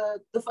fell off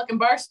the fucking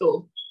bar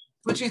stool.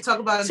 What you talk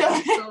about in the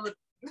episode?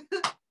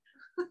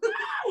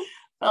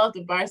 Fell off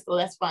the bar stool.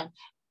 That's fun.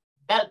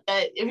 That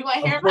if you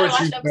want to hear about it,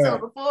 watch the episode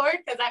before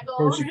because I go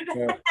over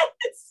that.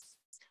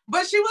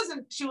 But she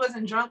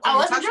wasn't drunk. I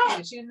wasn't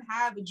drunk. She didn't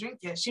have a drink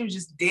yet. She was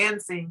just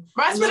dancing.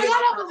 Bro, I swear to God,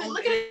 I wasn't.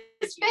 Look at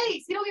his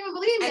face. He don't even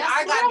believe me. And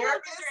I got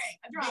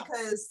nervous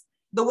because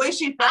the way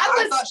she felt,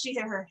 I thought she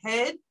hit her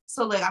head.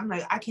 So like I'm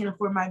like, I can't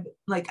afford my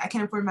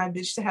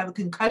bitch to have a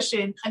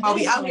concussion while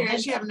we out here and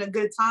she having a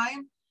good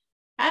time.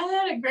 I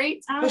had a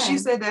great time. But she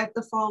said that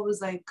the fall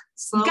was like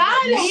slow.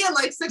 Me and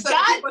like 6 other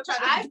people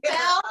trying to get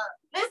her up.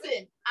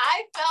 Listen,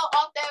 I fell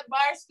off that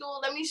bar stool.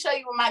 Let me show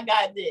you what my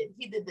guy did.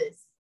 He did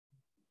this.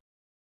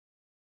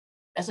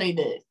 That's what he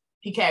did.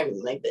 He carried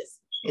me like this.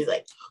 He's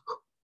like.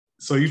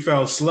 So you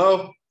fell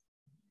slow?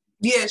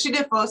 Yeah, she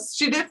did fall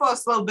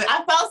slow, but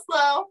I fell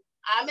slow.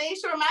 I made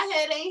sure my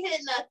head ain't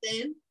hit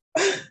nothing.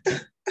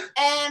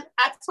 And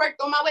I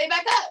twerked on my way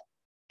back up.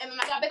 And then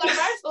I got back on the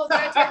bar stool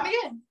and started twerking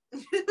again.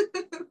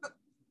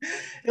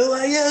 You're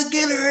like, yo,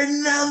 get her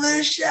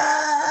another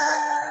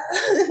shot.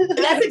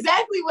 That's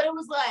exactly what it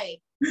was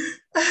like.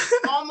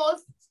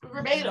 Almost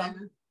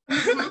verbatim.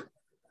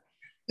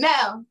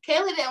 Now,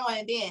 Kayla didn't want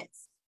to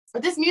dance.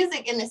 But this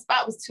music in this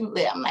spot was too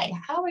lit. I'm like,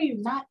 how are you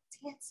not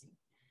dancing?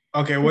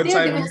 Okay, what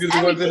type of music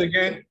was it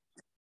again?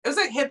 It was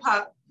like hip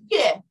hop.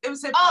 Yeah. It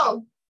was hip hop.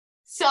 Oh,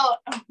 so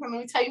let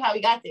me tell you how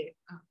we got there.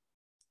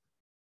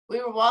 We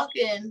were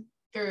walking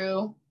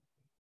through,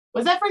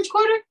 was that French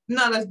Quarter?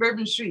 No, that's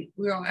Bourbon Street.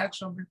 We were on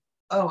actual,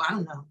 I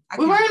don't know.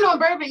 We weren't on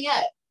Bourbon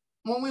yet.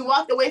 When we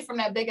walked away from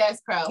that big ass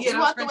crowd. Yeah, we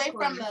walked away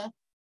from the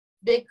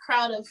big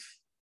crowd of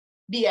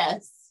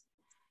BS.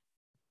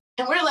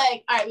 And we're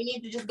like, all right, we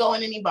need to just go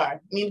in any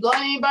bar. We need to go in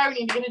any bar. We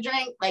need to get a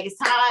drink. Like, it's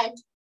time.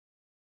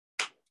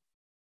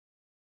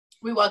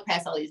 We walk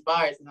past all these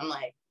bars, and I'm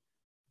like,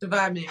 the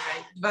vibe ain't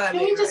right.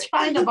 Can we just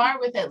find a bar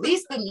with at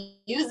least the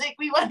music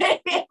we want to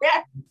hear?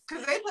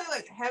 Because they play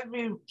like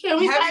heavy. Can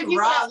we find people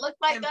rock that look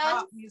like and us?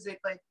 pop music,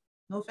 like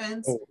no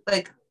offense,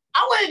 like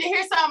I wanted to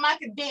hear something I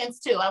could dance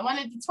to. I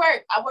wanted to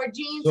twerk. I wore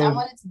jeans. I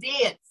wanted to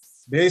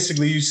dance.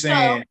 Basically, you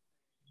saying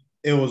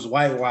it was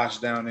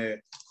whitewashed down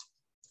there.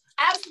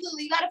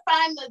 Absolutely, you got to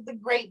find the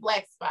great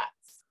black spots.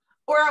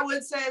 Or I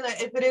would say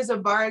that if it is a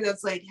bar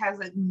that's like has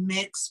like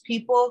mixed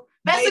people,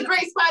 that's a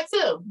great spot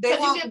too. Because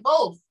you get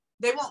both.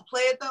 They won't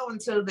play it though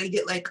until they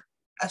get like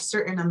a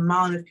certain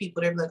amount of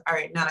people. They're like, all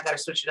right, now I got to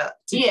switch it up.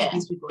 Yeah,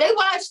 they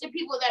watch the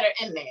people that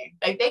are in there.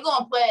 Like they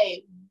gonna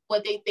play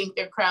what they think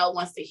their crowd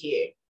wants to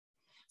hear.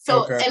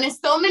 So and it's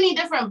so many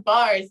different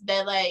bars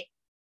that like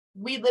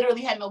we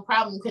literally had no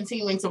problem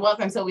continuing to walk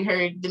until we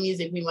heard the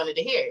music we wanted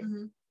to hear.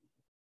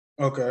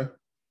 Mm-hmm. Okay.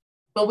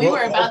 But we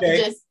were about to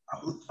just.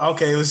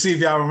 Okay, let's see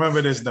if y'all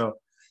remember this though.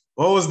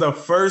 What was the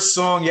first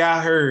song y'all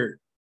heard?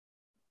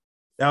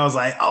 That was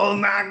like, oh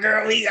my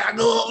girl, we gotta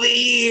go over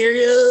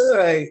here.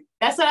 Like,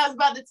 that's what I was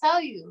about to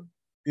tell you.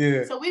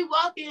 Yeah. So we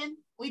walk in,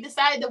 we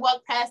decided to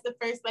walk past the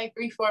first like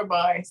 3-4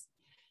 bars.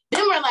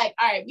 Then we're like,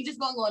 all right, we just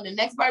gonna go in the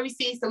next bar we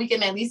see so we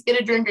can at least get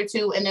a drink or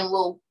two, and then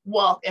we'll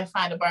walk and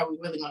find a bar we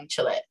really want to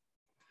chill at.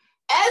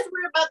 As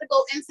we're about to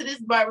go into this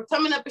bar, we're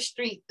coming up a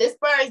street. This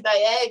bar is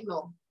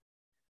diagonal.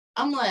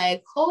 I'm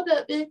like, hold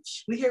up,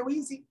 bitch. We hear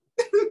Weezy.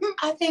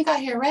 I think I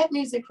hear rap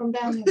music from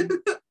down there.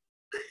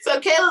 So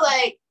Kayla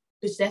like,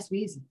 bitch, that's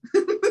Weezy.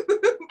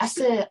 I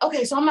said,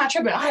 okay, so I'm not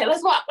tripping. All right,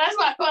 let's walk. Let's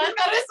go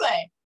this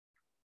way.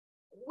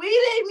 we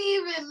didn't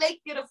even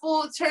make it a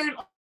full turn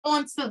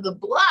onto the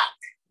block.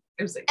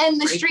 It was like, And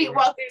the right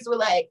streetwalkers were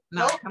like,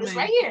 Not nope, coming. it's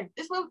right here.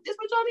 This what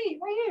y'all need,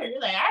 right here.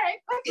 You're like, all right,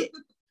 fuck it.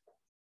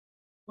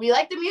 We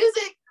like the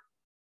music.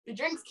 The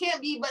drinks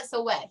can't be but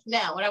so whack.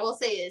 Now, what I will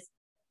say is,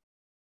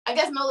 I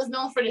guess Nola's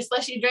known for the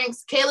slushy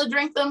drinks. Kayla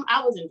drank them.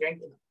 I wasn't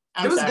drinking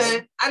them. it was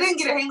good. I didn't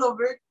get a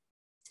hangover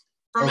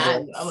from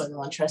Okay. it. I wasn't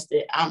gonna trust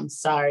it. I'm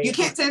sorry. You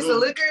can't taste the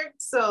liquor,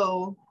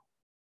 so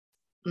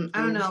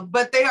I don't know.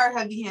 But they are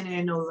heavy-handed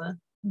in Nola.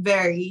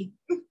 Very.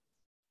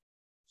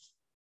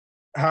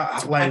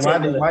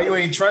 Why you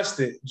ain't trust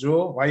it,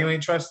 Jewel? Why you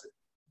ain't trust it?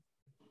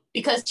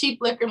 Because cheap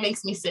liquor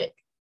makes me sick.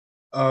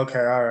 Okay,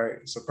 all right.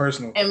 It's a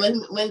personal. And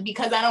when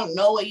because I don't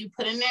know what you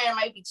put in there, it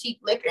might be cheap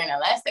liquor. And the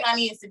last thing I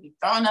need is to be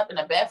throwing up in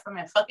the bathroom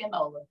and fucking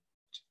Nola.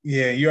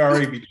 Yeah, you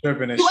already be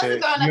tripping and You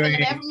shit. wasn't throwing up in the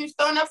bathroom, you was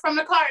throwing up from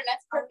the car, and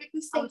that's perfectly I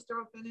safe. was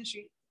throwing up in the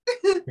street.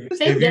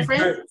 Same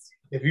difference.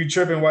 If you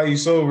tripping while you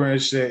sober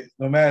and shit,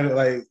 no matter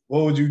like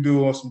what would you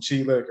do on some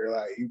cheap liquor?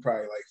 Like you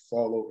probably like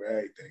fall over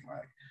everything.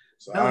 Like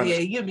so. Oh yeah,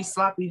 you'd be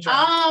sloppy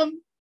drunk.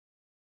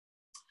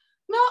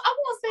 No, I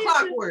won't say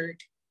Clockwork.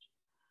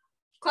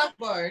 Clock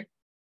bar.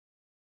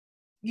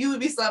 You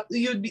would be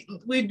sloppy.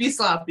 We'd be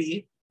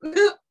sloppy.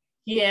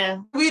 Yeah,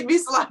 We'd be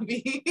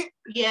sloppy.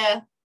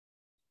 yeah,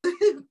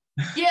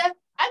 yeah.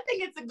 I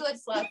think it's a good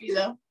sloppy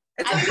though.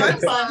 It's I a think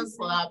it's fun fun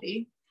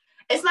sloppy.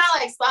 It's not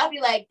like sloppy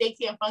like they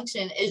can't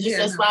function. It's just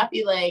Yeah, a no.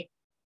 sloppy like,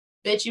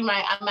 bitch,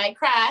 I might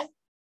cry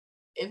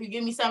if you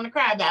give me something to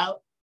cry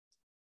about,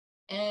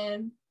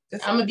 and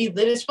I'm gonna be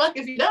lit as fuck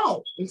if you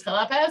don't until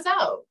I pass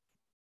out.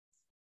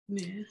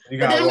 Yeah. You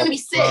But then I'm walk gonna be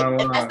sick, line and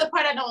line. that's the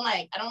part I don't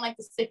like. I don't like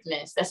the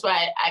sickness. That's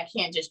why I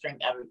can't just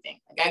drink everything.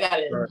 Like I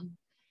gotta Right.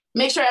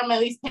 make sure I'm at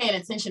least paying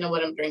attention to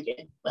what I'm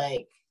drinking.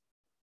 Like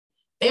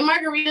they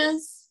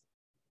margaritas.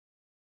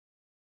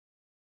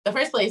 The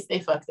first place they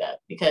fucked up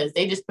because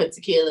they just put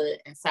tequila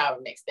and sour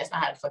mix. That's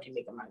not how to fucking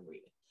make a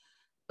margarita.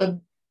 But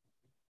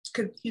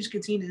Huge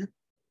Katina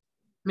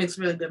makes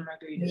really good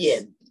margaritas. yeah,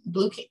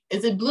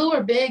 is it blue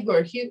or big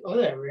or huge or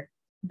whatever?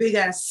 Big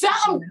ass.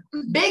 Some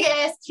big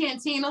ass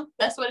cantina.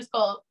 That's what it's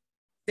called.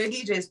 Their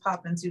DJ is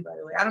popping too, by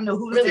the way. I don't know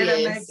who was Really there that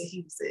is. night, but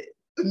he was it.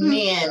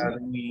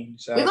 Man,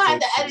 Shout we're out gonna have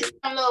to to edit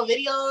some little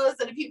videos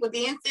of the people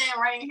dancing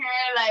right here,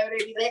 like where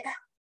they be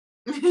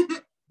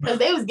like, because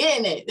they was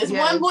getting it. This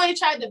Yes. one boy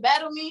tried to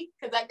battle me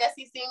because I guess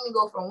he seen me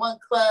go from one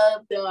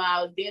club, then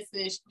I was dancing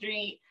in the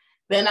street,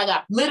 then I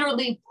got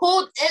literally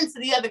pulled into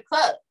the other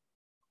club.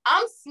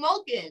 I'm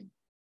smoking.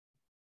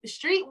 The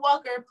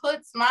streetwalker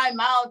puts my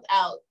mouth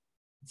out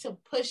to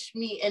push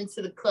me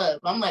into the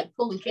club. I'm like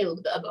pulling Caleb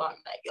with the other arm,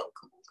 like, yo,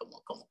 come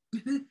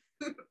on.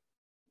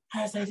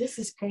 I was like, this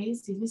is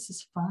crazy. This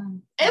is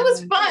fun. It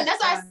was fun.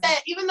 That's why I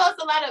said, even though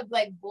it's a lot of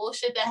like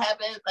bullshit that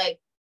happened, like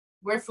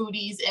we're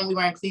foodies and we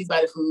weren't pleased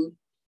by the food.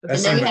 That And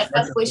then we sounds had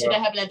aggressive, fuckboy shit though.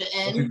 that happened at the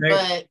Don't you end, think?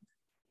 but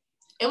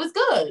it was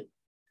good.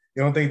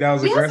 You don't think that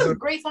was We had aggressive? some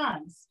great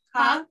times.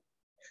 Huh?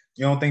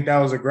 You don't think that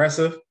was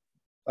aggressive?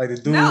 Like the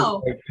dude,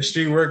 No. like the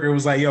street worker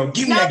was like, "Yo,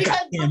 give me No, that because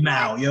goddamn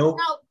mouth, yo,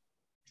 No,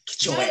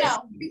 get your no, ass."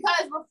 no.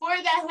 Because before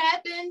that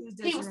happened,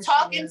 He was he was dancing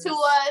talking in the to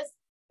us,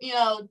 you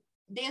know,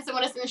 dancing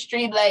with us in the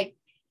street, like,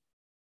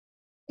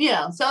 you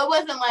know, so it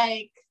wasn't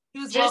like He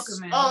was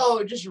just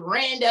welcoming. just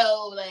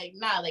rando, like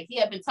nah, like he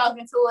had been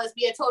talking to us.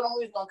 We had told him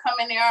we was gonna come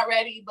in there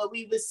already, but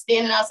we was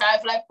standing outside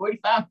for like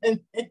 45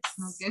 minutes.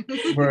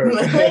 Okay. Bro.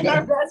 Living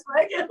our best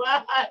fucking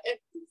lives.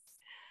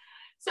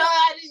 So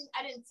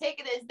I didn't take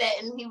it as that,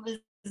 and he was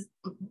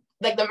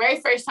like the very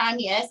first time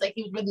he asked, like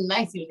he was really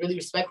nice, he was really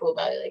respectful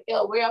about it, like,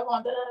 yo, where y'all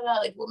going? Da, da, da.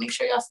 Like, well, make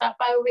sure y'all stop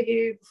by over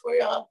here before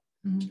y'all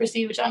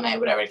proceed with y'all night,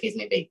 whatever the case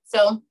may be.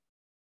 So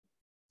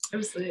It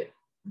was lit.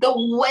 the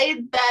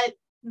way that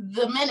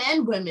the men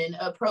and women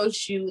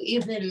approach you,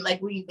 even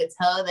like when you could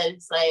tell that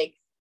it's like,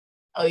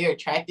 oh, you're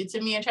attracted to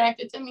me.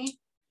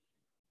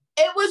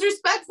 It was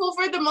respectful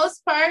for the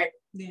most part.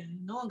 Yeah,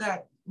 no one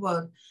got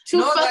well. Two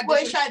No one got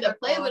fuckboys tried to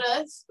play disrespectful with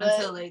us, but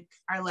until like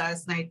our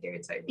last night there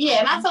type. yeah,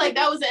 and I feel like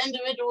that was an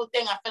individual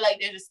thing. I feel like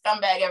there's a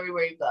scumbag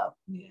everywhere you go.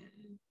 Yeah.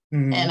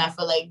 Mhm. And I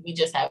feel like we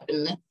just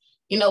happened to,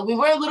 you know, we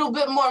were a little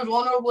bit more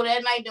vulnerable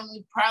that night than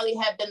we probably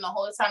had been the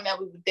whole time that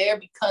we were there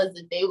because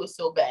the day was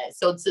so bad.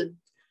 So to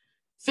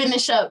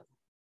finish up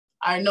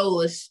our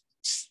NOLA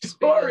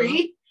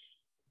story,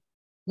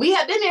 we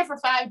had been there for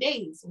 5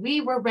 days.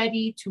 We were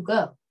ready to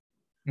go.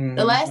 Mhm.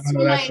 The last I 2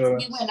 know that's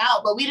nights we went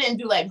out, but we didn't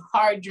do like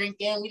hard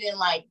drinking. We didn't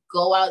like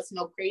go out to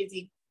no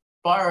crazy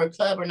bar or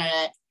club or none of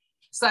that.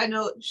 Side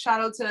note,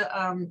 shout out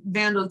to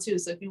Vandal too.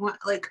 So if you want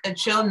like a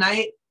chill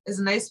night, there's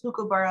a nice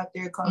hookah bar out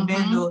there called Mhm.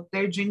 Vandal.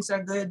 Their drinks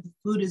are good. The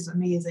food is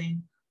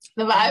amazing.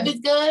 The vibe is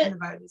good. And the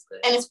vibe is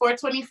good. And it's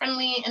 420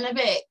 friendly in the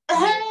back.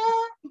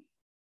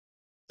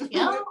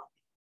 Yeah.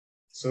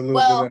 Salute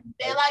Well, to them.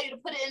 they allow you to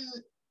put in.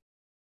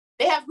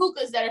 They have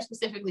hookahs that are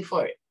specifically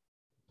for it.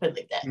 Put it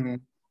like that.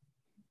 Mhm.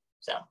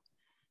 So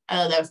I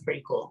know that was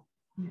pretty cool.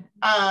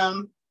 Yeah.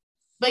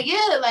 But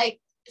yeah,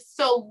 like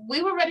so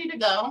we were ready to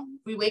go.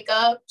 We wake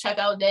up, check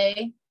out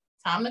day,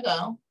 time to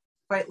go.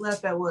 Fight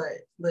left at what?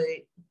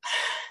 Like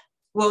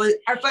Well,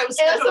 our flight was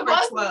It scheduled was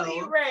for supposed to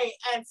 12. be right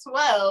at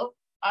 12.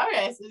 Our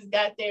asses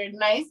got there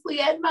nicely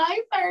at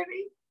 9:30.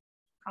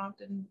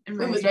 Prompt and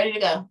We was ready to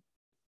go.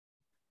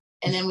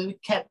 And then we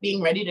kept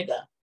being ready to go.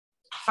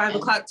 5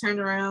 o'clock turned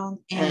around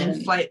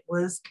and flight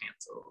was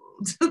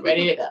canceled.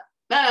 Ready to go.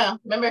 No,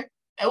 remember?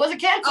 It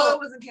wasn't canceled. Oh, it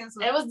wasn't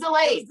canceled. It was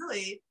delayed. It was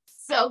delayed.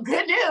 So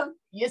good news.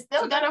 You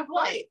still got a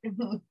flight.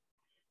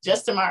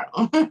 Just tomorrow.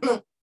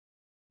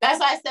 That's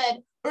why I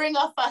said, bring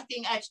a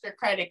fucking extra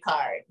credit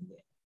card.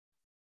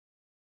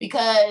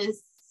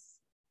 Because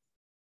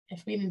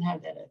if we didn't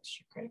have that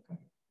extra credit card,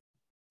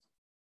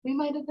 we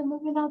might have been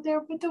moving out there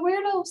with the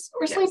weirdos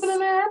or sleeping in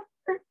there.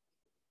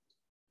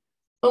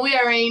 But we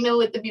already knew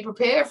what to be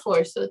prepared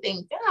for. So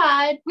thank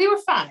God we were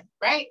fine,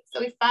 right?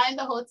 So we find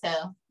the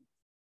hotel.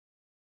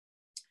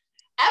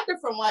 After,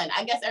 for one,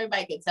 I guess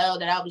everybody could tell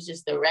that I was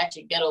just a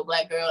ratchet ghetto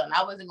Black girl and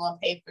I wasn't going to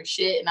pay for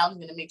shit and I was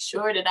going to make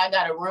sure that I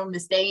got a room to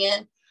stay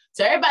in.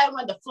 So everybody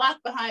wanted to flock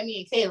behind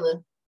me and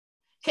Kayla.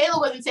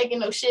 Kayla wasn't taking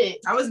no shit.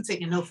 I wasn't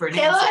taking no for an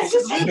Kayla answer. was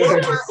just We taking were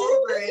no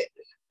over it.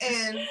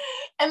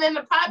 And then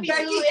the poppy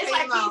Becky dude, it's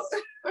came like out.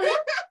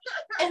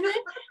 and then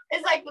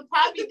it's like the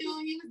poppy dude,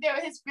 he was there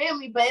with his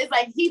family, but it's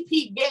like he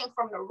peeped game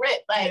from the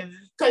rip. Like,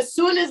 because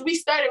soon as we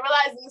started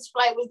realizing this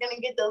flight was gonna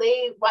get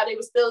delayed while they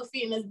were still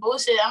feeding this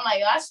bullshit, I'm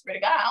like, I swear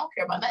to God, I don't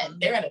care about nothing.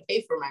 They're gonna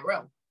pay for my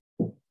room.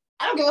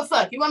 I don't give a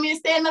fuck. You want me to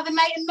stay another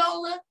night in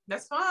NOLA?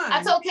 That's fine.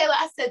 I told Kayla,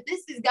 I said,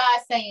 this is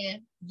God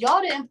saying,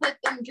 y'all didn't put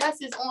them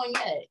dresses on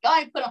yet. Y'all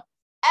ain't put on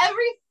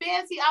every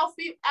fancy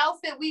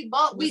outfit we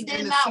bought, we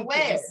did not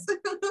wear.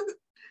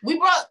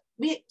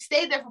 We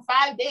stayed there for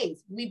 5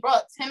 days. We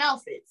brought 10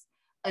 outfits,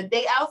 a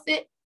day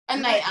outfit, a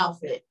night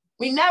outfit.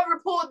 We never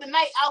pulled the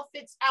night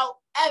outfits out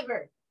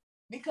ever.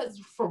 Because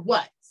for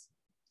what?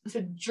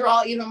 To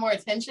draw even more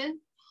attention?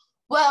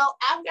 Well,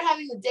 after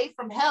having a day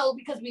from hell,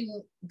 because we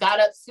got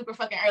up super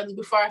fucking early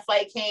before our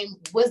flight came,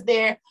 was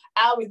there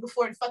hours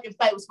before the fucking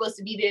flight was supposed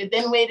to be there,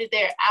 then waited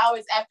there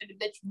hours after the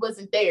bitch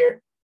wasn't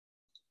there.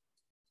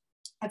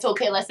 I told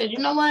Kayla, I said, you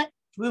know what?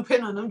 We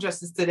putting on them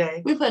dresses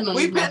today. We putting on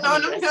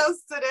them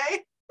hills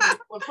today.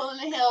 We're pulling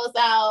the hills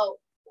out.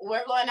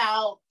 We're going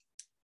out.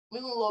 We're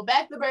going to go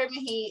back to Bourbon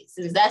Heat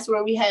since that's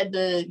where we had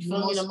the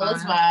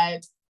most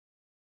vibes.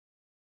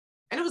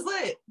 And it was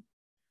lit.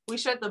 We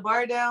shut the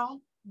bar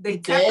down. They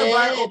kept the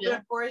bar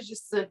open for us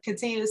just to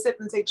continue to sip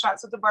and take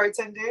shots with the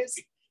bartenders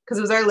because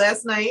it was our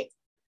last night.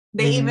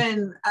 They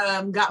even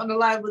got on the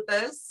live with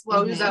us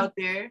while we was out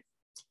there.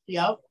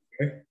 Yep.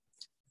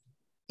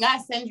 I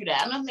send you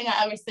that. I don't think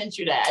I ever sent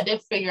you that. I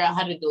did figure out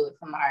how to do it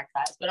from the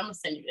archives, but I'm gonna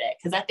send you that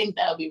because I think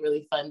that'll be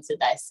really fun to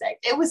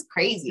dissect. It was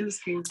crazy. I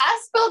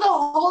spilled a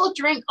whole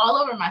drink all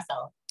over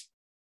myself.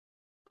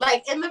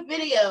 Like in the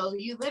video,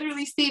 you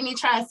literally see me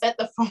trying to set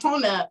the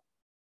phone up,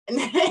 and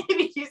then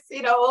you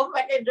see the whole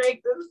fucking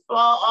drink just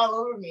fall all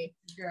over me.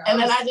 Girl, and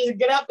then I just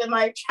get up and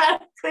like try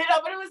to clean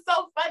up, but it was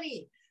so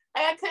funny.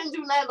 Like I couldn't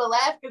do nothing but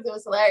laugh because it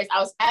was hilarious. I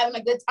was having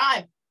a good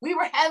time. We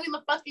were having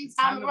the fucking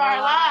time of our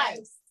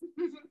lives.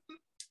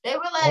 They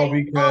were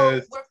like,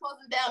 oh, we're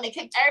closing down. They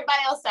kicked everybody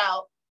else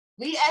out.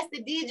 We asked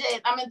the DJ,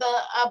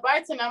 the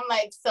bartender, I'm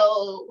like,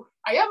 so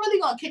are y'all really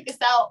going to kick us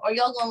out or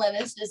y'all going to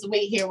let us just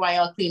wait here while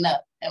y'all clean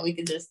up and we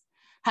could just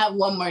have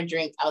one more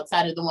drink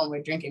outside of the one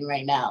we're drinking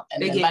right now.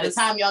 And then by the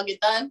time y'all get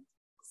done,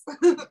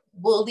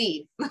 we'll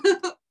leave.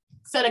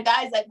 So the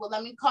guy's like, well,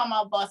 let me call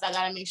my boss. I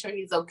got to make sure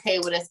he's okay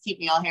with us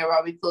keeping y'all here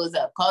while we close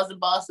up. Calls the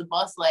boss. The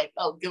boss like,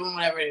 oh, give them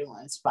whatever they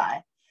want. It's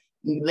fine.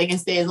 They can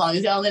stay as long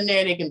as y'all in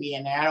there. They can be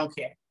in there. I don't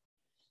care.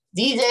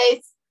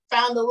 DJs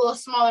found a little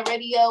smaller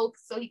radio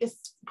so he could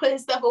put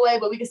his stuff away,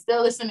 but we could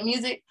still listen to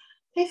music.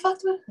 They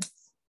fucked with us.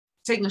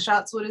 Taking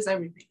shots with us,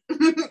 everything.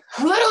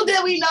 Little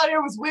did we know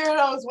there was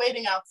weirdos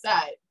waiting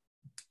outside.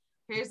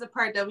 Here's the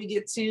part that we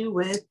get to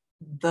with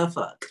the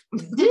fuck.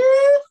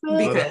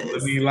 Because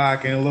let me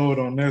lock and load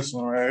on this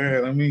one right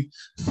here. Let me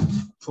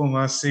pull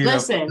my seat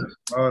up.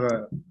 Hold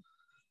up.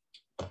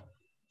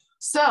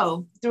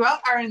 So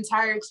throughout our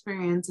entire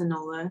experience in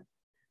NOLA,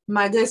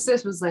 my good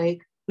sis was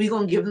like, we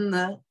gonna give them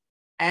the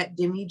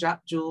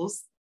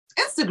 @DemiDropJewels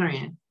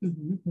Instagram.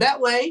 That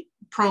way,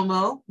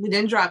 promo, we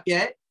didn't drop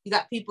yet. You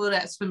got people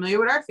that's familiar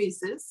with our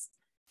faces.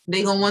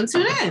 They gonna want to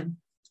tune in.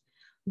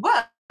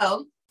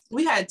 Well,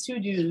 we had two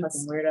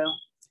dudes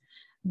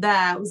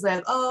that was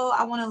like, oh,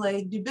 I want to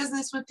like do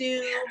business with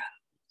you.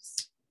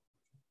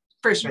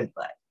 First red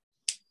flag.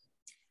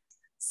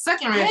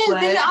 Second red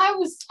flag. I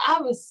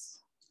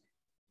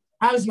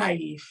was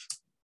naive.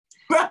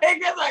 Right?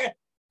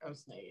 I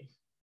was naive.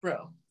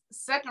 Bro.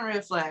 Second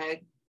red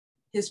flag,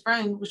 his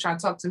friend was trying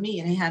to talk to me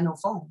and he had no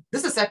phone.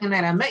 This is the second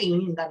night I met you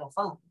and he ain't got no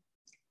phone.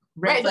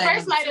 Right, the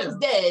first night it was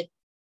dead.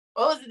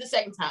 What was it the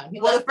second time?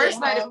 Well, the first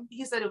night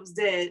he said it was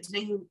dead.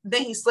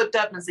 Then he slipped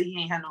up and said he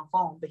ain't had no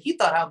phone, but he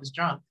thought I was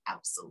drunk. I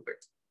was sober.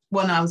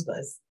 Well, no, I was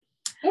buzzed.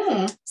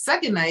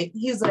 Second night,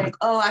 he was like,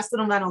 oh, I still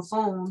don't got no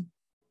phone.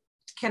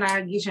 Can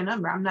I get your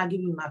number? I'm not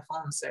giving you my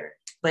phone, sir.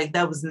 Like,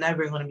 that was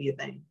never going to be a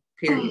thing,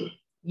 period.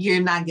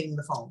 You're not getting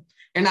the phone.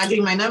 You're not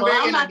getting my number.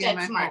 Well, I'm not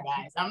that smart,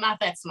 guys. I'm not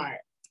that smart.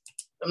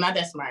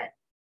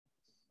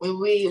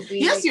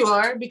 Yes, you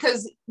are,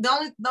 because the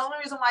only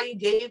reason why you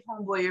gave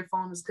homeboy your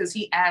phone is because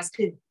he asked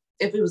if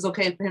it was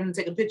okay for him to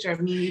take a picture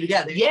of me and you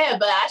together. Yeah,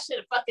 but I should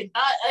have fucking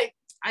thought, like,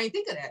 I didn't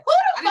think of that. Who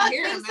the fuck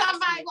thinks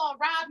somebody gonna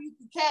rob you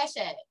for Cash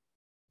App?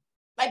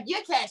 Like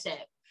your Cash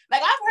App.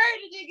 Like I've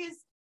heard of niggas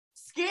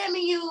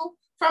scamming you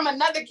from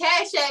another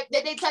Cash App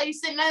that they tell you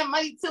send that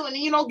money to, and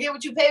then you don't get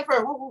what you pay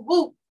for. Woo, woo,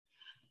 woo.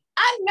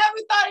 I never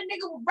thought a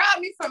nigga would rob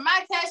me from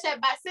my Cash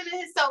App by sending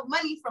himself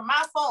money from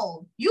my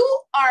phone.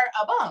 You are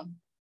a bum.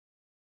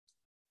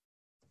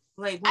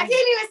 Like I can't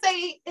even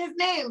say his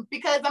name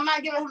because I'm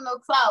not giving him no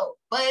clout.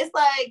 But it's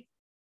like,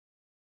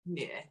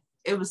 yeah,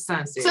 it was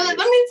sunset. So let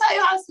me tell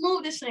you how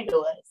smooth this nigga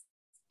was.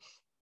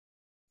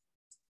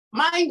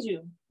 Mind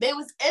you, they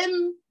was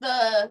in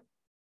the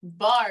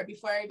bar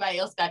before everybody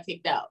else got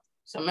kicked out.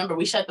 So remember,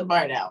 we shut the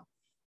bar down.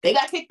 They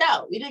got kicked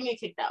out. We didn't get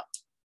kicked out.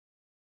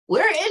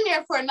 We're in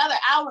there for another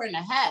hour and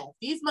a half.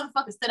 These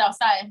motherfuckers stood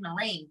outside in the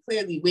rain,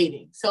 clearly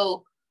waiting.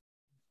 So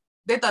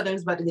they thought they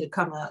was about to get a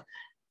come up.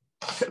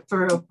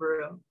 For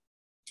real.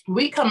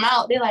 We come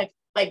out, they're like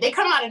they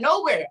come out of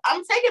nowhere.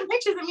 I'm taking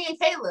pictures of me and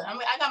Kayla.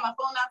 I got my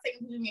phone out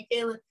taking pictures of me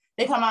and Kayla.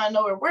 They come out of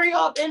nowhere. Where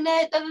y'all been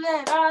at? Da, da,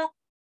 da, da.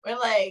 We're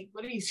like,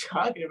 what are you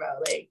talking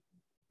about? Like,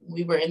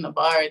 we were in the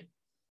bar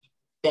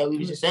that we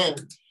was just in.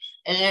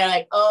 And they're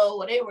like, oh,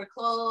 well, they were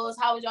closed.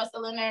 How was y'all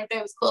still in there if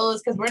they was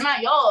closed? Because we're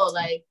not y'all.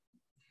 Like,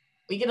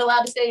 we get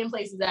allowed to stay in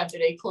places after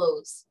they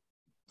close.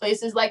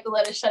 Places like to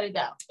let us shut it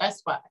down.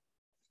 That's why.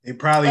 They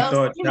probably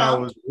thought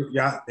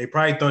they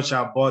probably thought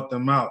y'all bought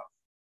them out.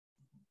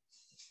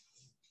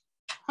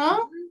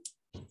 Huh?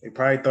 They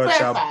probably thought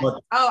y'all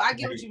bought. Oh, I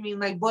get what you mean.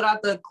 Like bought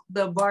out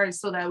the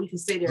bars so that we can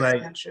stay there.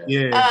 Like, extra.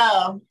 Yeah.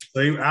 Oh.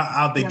 So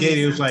out the gate,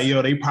 it was like,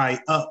 yo, they probably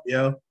up,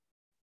 yo.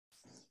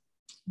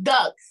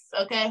 Ducks,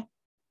 okay?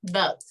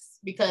 Ducks.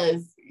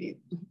 Because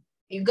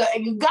you got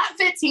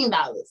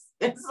 $15.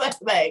 That's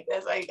like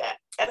that's all you got.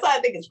 That's why I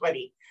think it's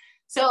funny.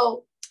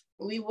 So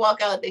we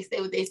walk out, they say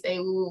what they say.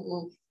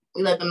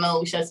 We let them know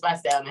we shut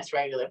spots down. That's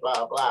regular,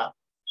 blah, blah.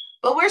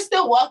 But we're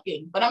still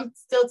walking, but I'm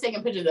still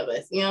taking pictures of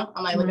us, you know?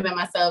 I'm like looking at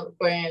myself.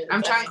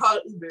 I'm trying to call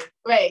it Uber.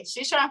 Right.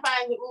 She's trying to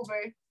find the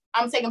Uber.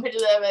 I'm taking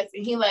pictures of us.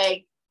 And he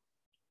like,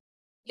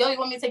 yo, you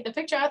want me to take the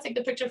picture? I'll take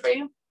the picture for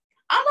you.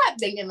 I'm not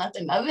thinking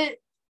nothing of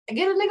it. I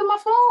gave a nigga my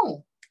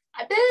phone.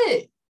 I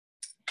did.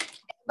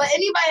 But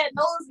anybody that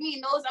knows me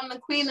knows I'm the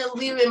queen of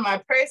leaving my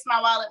purse, my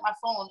wallet, my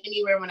phone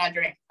anywhere when I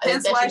drink.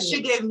 That's why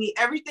she gave me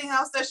everything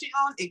else that she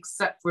owned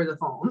except for the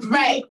phone.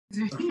 Right.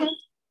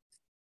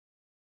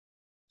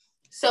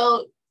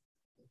 So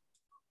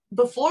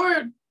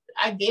before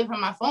I gave her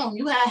my phone,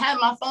 you had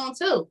my phone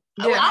too.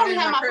 Yeah, I only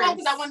had my phone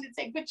because I wanted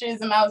to take pictures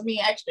and I was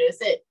being extra.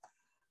 That's it.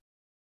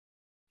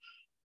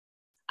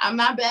 I'm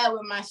not bad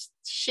with my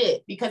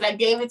shit because I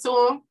gave it to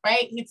him,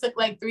 right? He took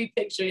like 3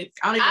 pictures.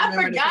 I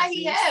forgot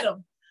he had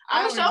them.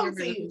 I'm going to show them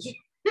to you.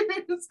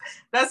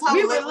 That's how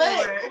we were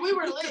lit. We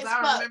were lit.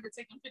 I don't remember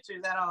taking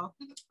pictures at all.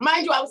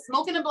 Mind you, I was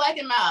smoking a black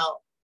and mild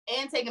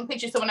and taking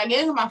pictures. So when I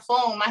gave him my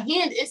phone, my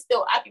hand is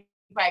still occupied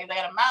because I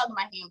got a mild in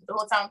my hand. But the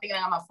whole time I'm thinking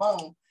I got my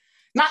phone,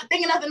 not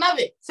thinking nothing of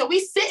it. So we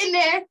sitting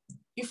there.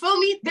 You feel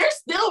me? They're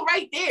still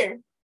right there.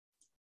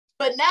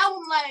 But now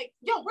I'm like,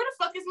 yo, where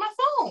the fuck is my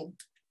phone?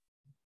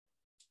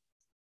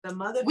 The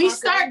mother. We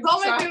start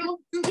going through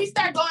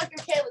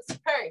Caleb's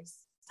purse.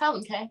 Tell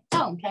him, Kay.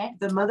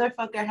 The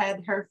motherfucker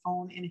had her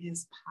phone in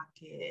his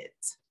pocket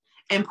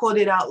and pulled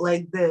it out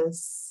like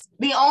this.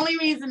 The only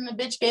reason the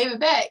bitch gave it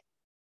back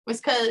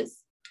was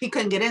because he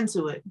couldn't get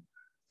into it.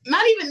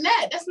 Not even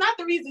that. That's not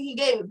the reason he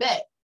gave it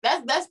back.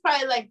 That's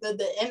probably like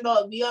the end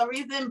all be all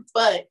reason.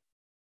 But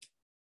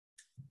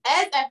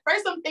at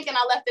first I'm thinking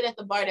I left it at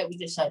the bar that we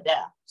just shut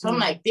down. So I'm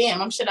like,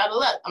 damn, I'm shit out of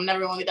luck. I'm never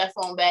gonna get that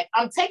phone back.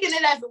 I'm taking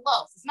it as a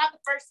loss. It's not the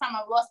first time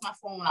I've lost my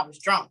phone when I was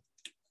drunk.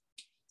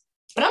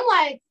 But I'm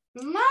like,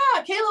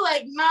 nah, Kayla,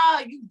 like, nah,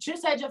 you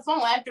just had your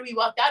phone after we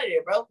walked out of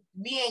there, bro.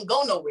 We ain't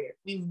go nowhere.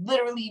 We've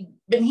literally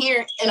been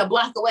here in a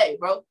block away,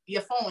 bro.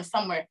 Your phone was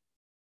somewhere.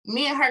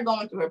 Me and her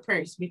going through her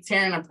purse. We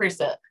tearing her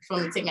purse up.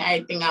 From taking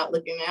everything out,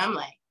 looking at it. I'm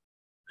like,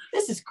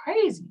 this is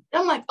crazy.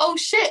 I'm like, oh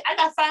shit, I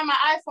gotta find my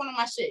iPhone on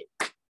my shit.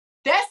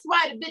 That's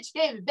why the bitch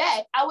gave it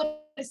back. I would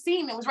have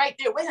seen it was right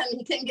there with him and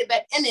he couldn't get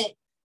back in it.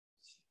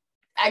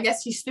 I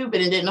guess he's stupid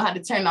and didn't know how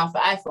to turn off the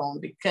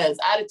iPhone because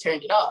I'd have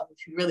turned it off if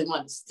he really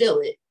wanted to steal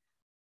it.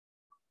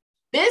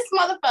 This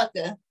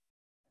motherfucker,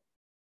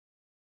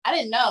 I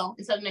didn't know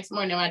until the next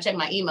morning when I checked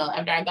my email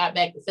after I got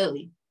back to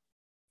Philly.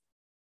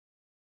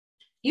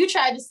 You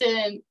tried to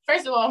send,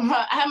 first of all,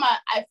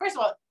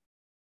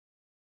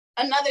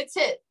 another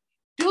tip.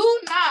 Do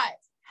not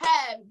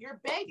have your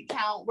bank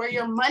account where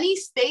your money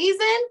stays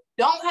in.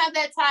 Don't have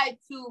that tied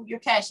to your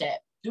Cash App.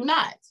 Do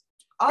not.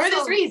 Also, for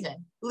this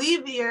reason.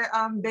 Leave your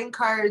bank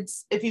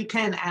cards, if you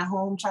can, at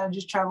home. Try to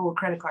just travel with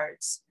credit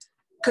cards.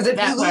 Because if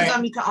you lose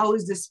them, you can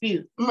always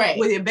dispute. Right.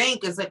 With your bank,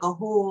 it's like a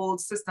whole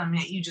system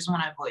that you just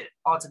want to avoid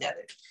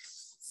altogether.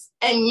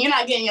 And you're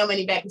not getting your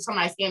money back if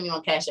somebody scam you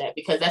on Cash App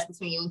because that's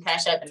between you and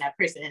Cash App and that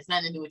person. It has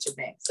nothing to do with your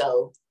bank.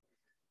 So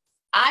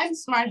I'm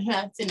smart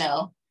enough to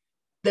know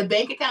The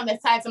bank account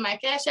that's tied to my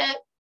Cash App,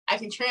 I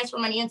can transfer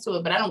money into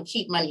it, but I don't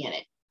keep money in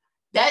it.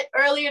 That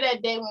earlier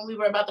that day when we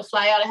were about to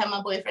fly out, I had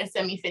my boyfriend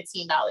send me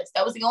 $15.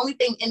 That was the only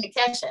thing in the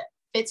Cash App.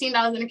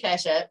 $15 in the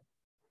Cash App.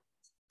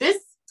 This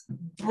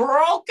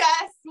broke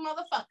ass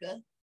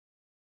motherfucker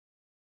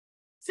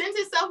sent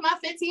himself my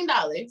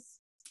 $15.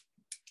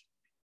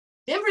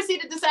 Then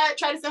proceeded to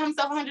try to send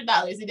himself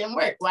 $100. It didn't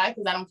work. Why?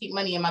 Because I don't keep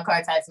money in my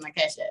card tied to my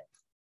Cash App.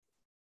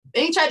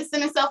 Then he tried to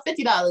send himself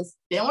 $50.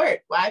 Didn't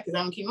work. Why? Because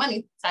I don't keep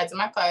money tied to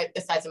my card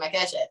that's tied to my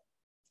Cash App.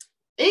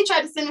 Then he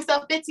tried to send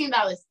himself $15.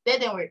 That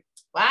didn't work.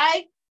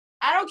 Why?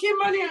 I don't keep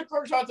money in the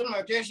card tied to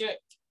my Cash App.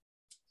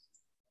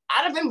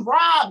 I'd have been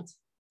robbed.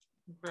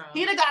 Bro.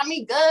 He'd have got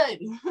me good.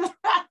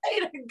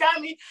 He'd have got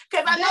me,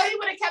 because I know he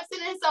would have kept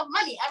sending himself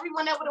money.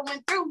 Everyone that would have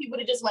went through, he would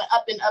have just went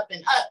up and up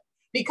and up.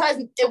 Because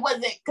it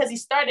wasn't, because he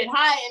started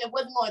high and it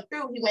wasn't going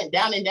through, he went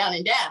down and down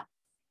and down.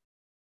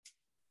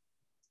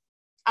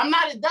 I'm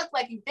not a duck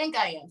like you think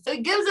I am. So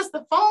he gives us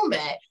the phone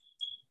back.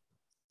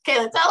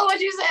 Kayla, tell her what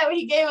you said when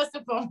he gave us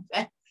the phone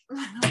back.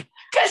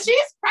 Because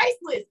she's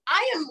priceless.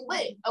 I am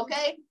lit,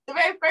 okay? The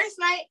very first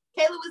night,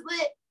 Kayla was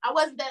lit. I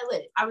wasn't that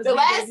lit. The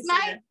last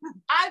night,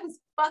 I was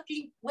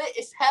fucking lit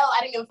as hell.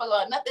 I didn't give a fuck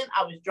about nothing.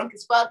 I was drunk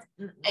as fuck.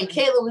 And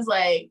Kayla was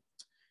like,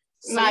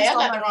 nah, y'all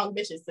got the wrong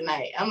bitches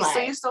tonight. I'm like,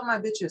 so you stole my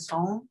bitch's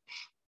phone?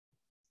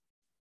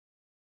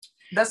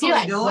 That's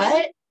what you're doing?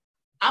 What?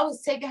 I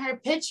was taking her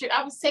picture.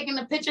 I was taking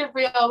a picture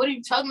for y'all. What are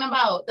you talking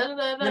about? Da, da,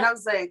 da, da. And I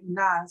was like,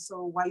 nah,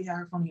 so why you have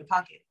her phone in your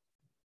pocket?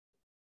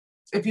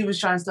 If you was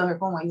trying to steal her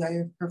phone, why you got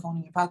her phone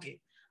in your pocket?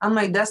 I'm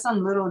like, that's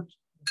some little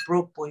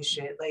broke boy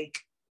shit. Like,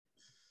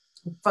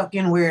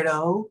 fucking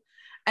weirdo.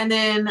 And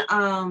then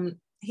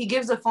he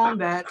gives the phone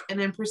back and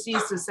then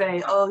proceeds to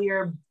say, oh,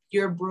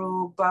 you're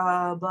broke,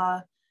 blah,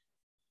 blah,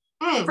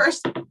 blah.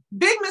 First,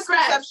 big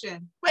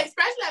misconception. Wait,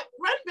 scratch that.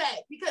 Run back,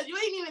 because you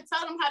ain't even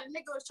tell them how the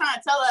nigga was trying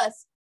to tell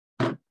us.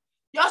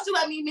 Y'all should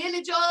let me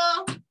manage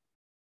y'all.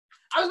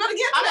 I was about to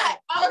get into that.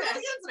 I was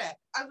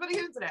about to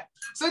get into that.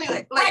 So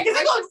anyway, like it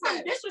goes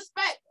from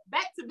disrespect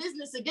back to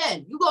business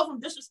again. You go from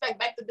disrespect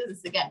back to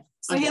business again.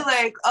 So he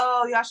like,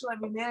 oh, y'all should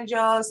let me manage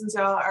y'all since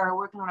y'all are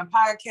working on a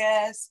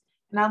podcast.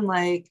 And I'm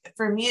like,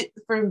 for me,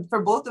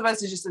 for both of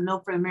us, it's just a no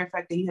for the mere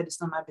fact that you had to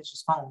steal my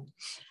bitch's phone.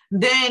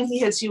 Then he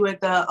hits you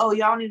with the, oh,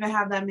 y'all don't even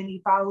have that many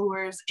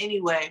followers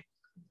anyway.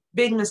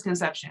 Big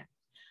misconception.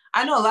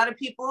 I know a lot of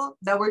people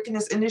that work in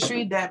this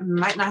industry that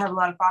might not have a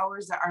lot of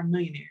followers that are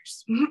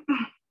millionaires.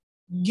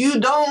 You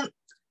don't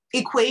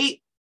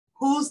equate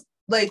who's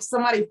like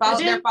somebody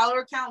their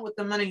follower count with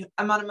the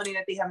amount of money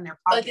that they have in their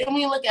pocket. But then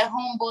we look at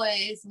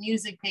Homeboy's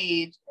music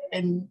page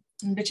and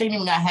bitch ain't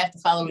even got half the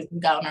followers we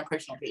got on our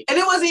personal page. And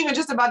it wasn't even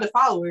just about the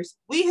followers.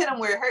 We hit them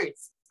where it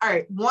hurts. All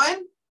right,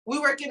 one, we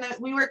work in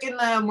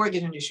the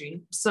mortgage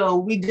industry, so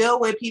we deal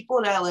with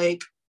people that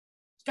like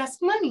got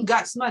some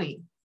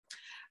money.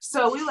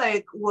 So we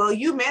like, well,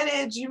 you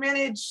manage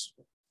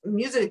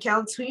music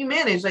accounts. Who you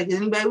manage? Like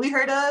anybody we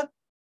heard of?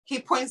 He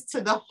points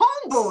to the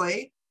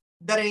homeboy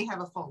that ain't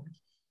have a phone.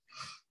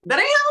 That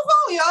ain't have a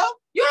phone, y'all.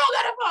 You don't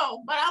got a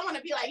phone, but I want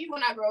to be like you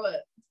when I grow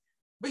up.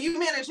 But you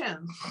manage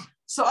him.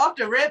 So off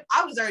the rip,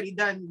 I was already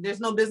done. There's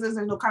no business,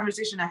 there's no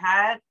conversation I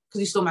had because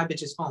you stole my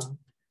bitch's phone.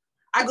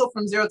 I go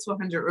from 0 to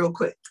 100 real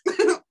quick.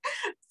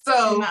 So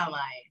I'm not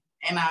lying.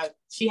 And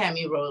she had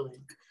me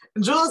rolling.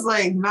 Jules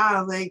like,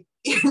 nah, like,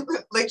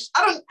 like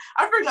I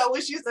forgot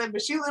what she said,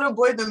 but she little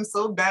boyed them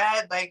so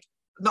bad. Like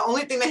the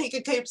only thing that he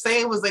could keep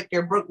saying was like,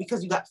 you're broke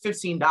because you got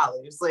 $15.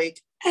 Like,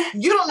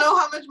 you don't know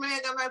how much money I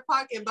got in my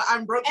pocket, but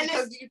I'm broke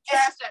because you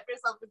cashed at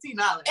yourself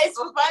 $15. It's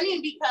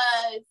funny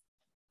because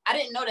I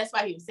didn't know that's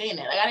why he was saying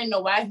that. Like, I didn't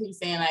know why he was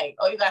saying like,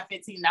 oh, you got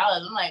 $15.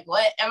 I'm like,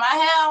 what? In my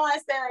head, I want to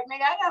say like,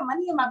 nigga, I got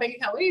money in my bank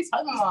account. What are you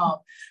talking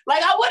about?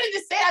 Like, I wanted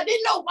to say, I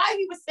didn't know why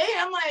he was saying.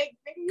 I'm like,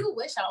 nigga, you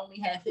wish I only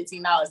had $15.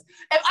 If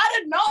I'd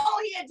have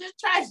known he had just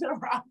tried to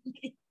rob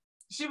me,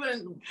 she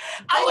wouldn't.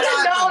 I would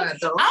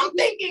have known. I'm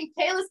thinking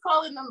Kayla's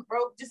calling them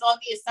broke just on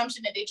the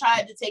assumption that they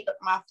tried to take up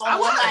my phone.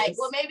 I'm like,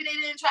 well, maybe they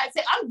didn't try to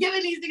take. I'm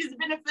giving these niggas the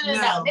benefit of the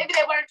doubt. Maybe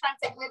they weren't trying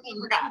to take money.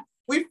 Forgot.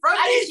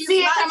 I didn't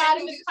see it come out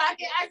of his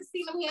pocket. I just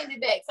seen him hand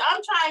it back. So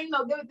I'm trying,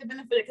 give it the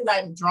benefit because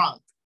I'm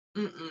drunk.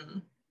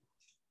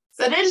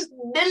 So then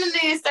the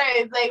nigga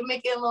started like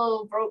making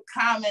little broke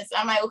comments.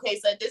 I'm like, okay,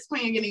 so at this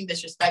point you're getting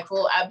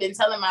disrespectful. I've been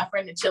telling my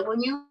friend to chill with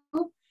you,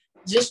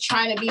 just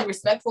trying to be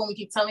respectful. And we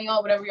keep telling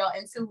y'all whatever y'all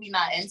into, we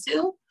not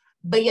into.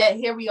 But yet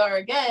here we are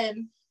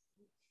again.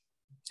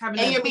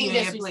 And you're being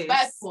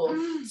disrespectful.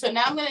 So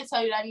now I'm gonna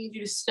tell you that I need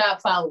you to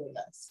stop following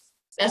us.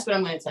 That's what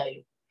I'm gonna tell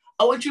you.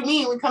 Oh, what you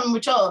mean? We coming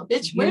with y'all,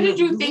 bitch? Where did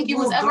you think you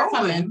was ever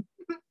coming?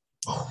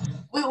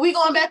 We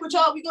going back with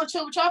y'all. We gonna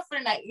chill with y'all for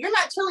the night. You're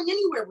not chilling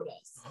anywhere with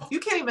us. You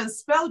can't even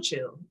spell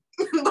chill.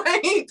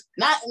 Like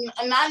not in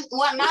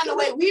the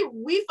way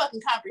we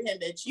fucking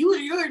comprehend it. You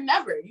were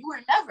never.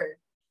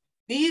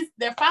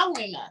 They're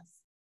following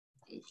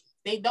us.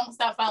 They don't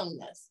stop following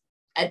us.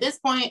 At this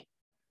point,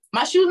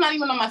 my shoe's not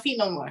even on my feet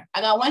no more.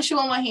 I got one shoe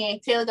on one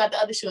hand. Taylor got the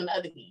other shoe on the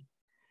other hand.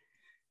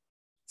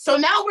 So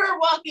now we're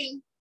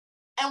walking.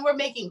 and we're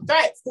making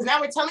threats because now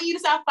we're telling you to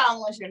stop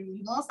following us.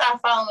 You won't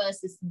stop following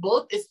us.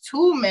 It's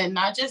two men,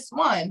 not just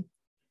one.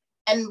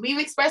 And we've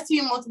expressed to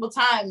you multiple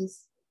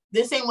times,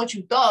 this ain't what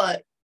you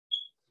thought.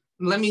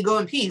 Let me go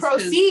in peace.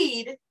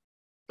 Proceed,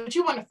 but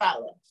you want to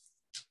follow.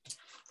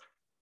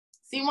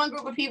 See one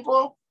group of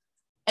people,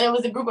 and it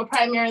was a group of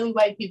primarily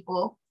white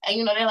people. And,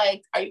 you know, they're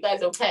like, are you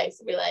guys okay?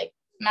 So we're like,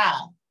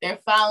 nah, they're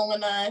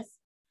following us.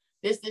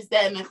 This,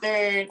 that, and the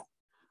third.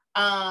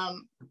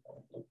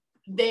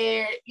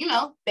 They're, you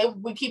know,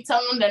 we keep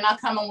telling them they're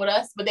not coming with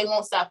us, but they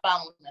won't stop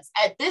following us.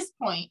 At this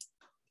point,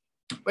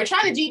 we're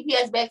trying to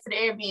GPS back to the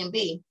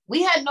Airbnb.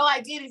 We had no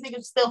idea these niggas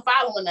were still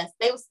following us.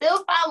 They were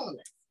still following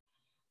us.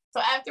 So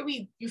after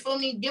we, you feel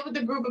me, get with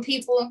the group of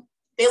people,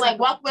 they like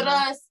walk with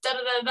us,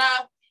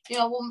 da-da-da-da. You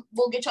know,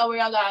 we'll get y'all where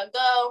y'all gotta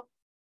go.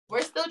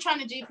 We're still trying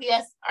to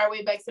GPS our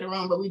way back to the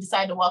room, but we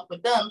decided to walk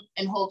with them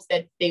in hopes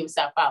that they would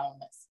stop following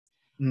us.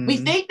 Mm-hmm. We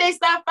think they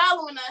stopped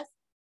following us.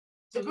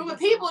 The group of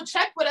people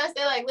check with us.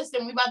 They're like,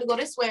 listen, we about to go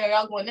this way. Are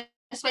y'all going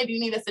this way? Do you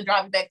need us to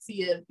drive you back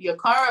to your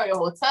car or your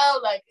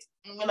hotel? Like,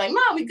 and we're like,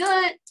 no, we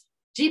good.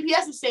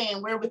 GPS is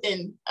saying we're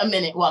within a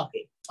minute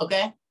walking.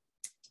 Okay.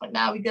 But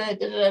now we good.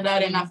 Da-da-da-da.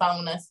 They're not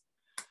following us.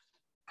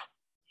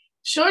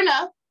 Sure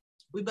enough,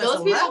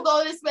 those people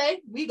go this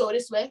way. We go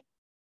this way.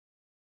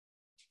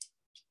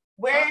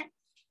 We're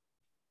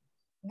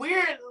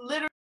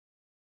literally.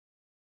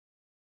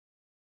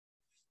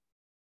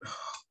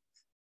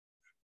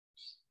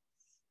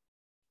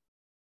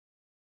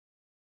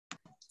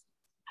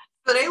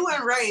 So they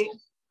went right,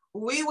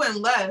 we went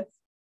left,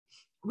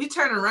 we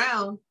turn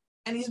around,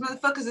 and these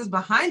motherfuckers is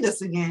behind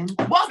us again.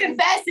 Walking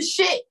fast as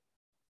shit.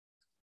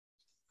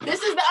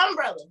 This is the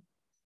umbrella.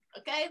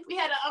 Okay? We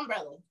had an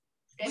umbrella.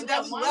 Okay?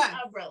 That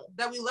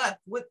we left.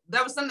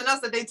 That was something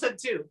else that they took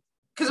too.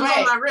 Because it was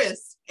on my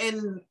wrist,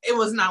 and it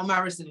was not on my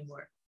wrist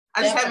anymore.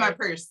 I just had my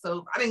purse,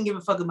 so I didn't give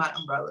a fuck about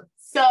umbrella.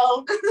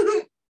 So.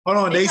 Hold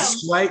on, they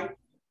swipe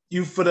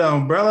you for the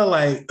umbrella,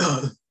 like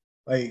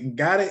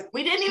got it?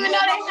 We didn't even know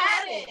they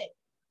had it.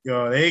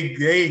 Yo,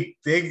 they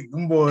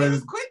them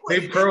boys,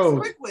 they pros.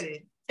 Quick with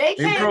it. They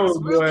came.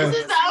 This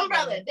is the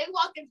umbrella. They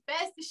walking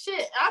fast as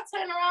shit. I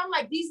turn around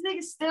like these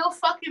niggas still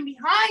fucking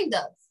behind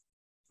us.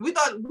 We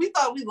thought we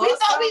lost. We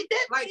thought we did,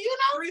 like, you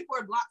know,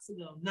 3-4 blocks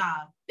ago. Nah.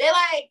 They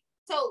like,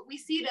 so we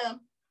see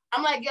them.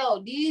 I'm like,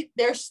 yo,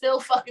 they're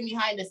still fucking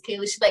behind us,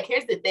 Kayla. She's like,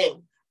 here's the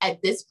thing.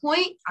 At this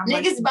point,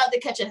 niggas about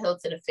to catch a hill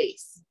to the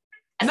face.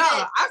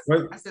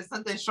 I said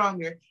something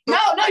stronger. No,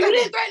 you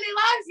didn't threaten their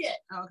lives yet.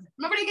 Okay.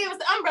 Remember they gave us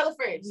the umbrella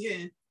first.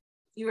 Yeah,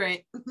 you're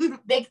right.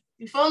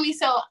 You feel me?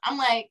 So I'm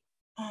like,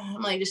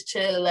 just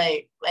chill.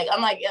 Like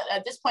I'm like,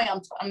 at this point,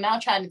 I'm now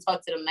trying to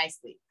talk to them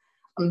nicely.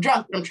 I'm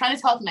drunk, but I'm trying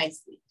to talk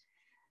nicely.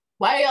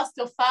 Why are y'all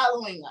still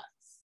following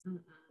us? Mm-hmm.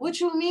 What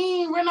you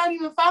mean? We're not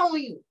even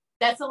following you.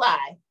 That's a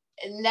lie.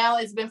 And now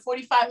it's been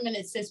 45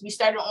 minutes since we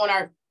started on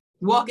our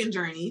walking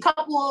journey.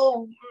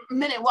 Couple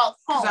minute walk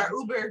home. Our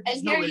Uber.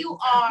 And here you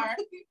are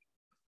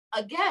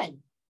again.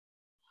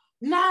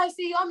 Nah,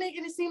 see, y'all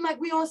making it seem like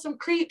we on some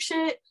creep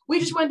shit. We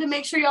just wanted to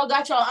make sure y'all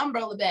got y'all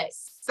umbrella back.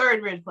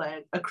 Third red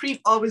flag. A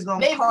creep always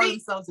gonna call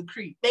themselves a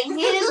creep. They hand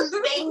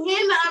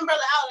the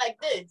umbrella out like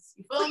this.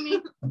 You feel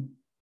me?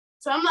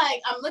 So I'm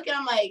like,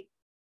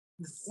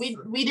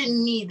 we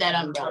didn't need that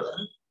umbrella.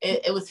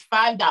 It was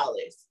 $5.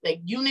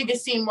 Like, you niggas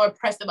seem more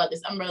pressed about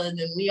this umbrella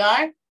than we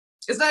are.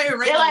 It's not even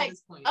regular at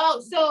this point.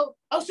 Oh, so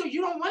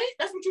you don't want it?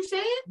 That's what you're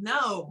saying?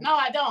 No,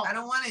 I don't. I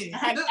don't want it.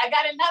 I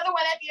got another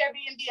one at the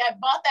Airbnb. I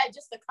bought that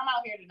just to come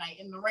out here tonight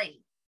in the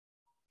rain.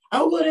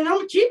 Oh, well, then I'm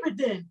gonna keep it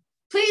then.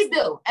 Please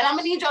do. And I'm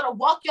gonna need y'all to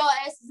walk y'all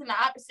asses in the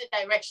opposite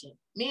direction.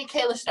 Me and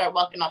Kayla start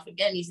walking off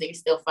again. These niggas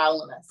still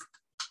following us.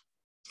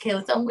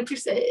 Kayla, tell them what you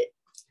said.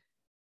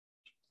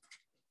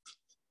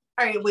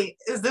 All right, wait.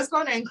 Is this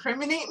going to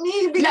incriminate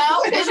me?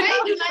 No, because you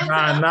ain't do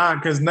nothing. Nah,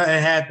 because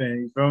nothing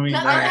happened. You feel me?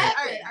 All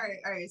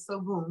right.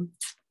 So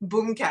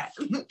boom, cat.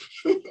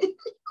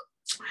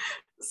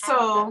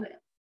 So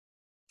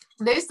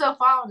they still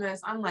following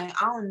us. I'm like,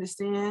 I don't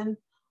understand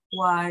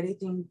why they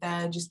think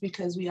that just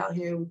because we out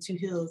here with 2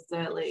 heels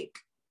that like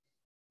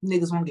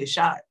niggas won't get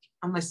shot.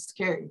 I'm like,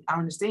 scary. I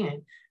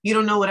understand. You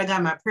don't know what I got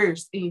in my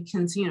purse, and you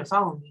continue to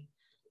follow me.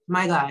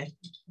 My guy,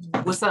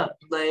 what's up?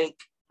 Like.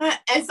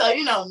 And so,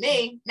 you know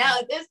me, now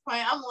at this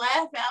point, I'm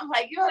laughing. I'm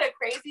like, you know what the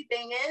crazy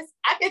thing is?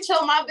 I could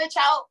chill my bitch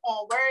out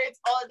on words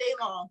all day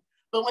long.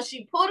 But when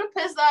she pulled a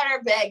pistol out of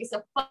her bag, it's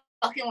a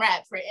fucking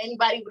wrap for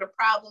anybody with a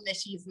problem that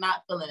she's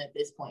not feeling at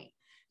this point.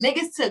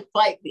 Niggas took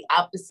flight the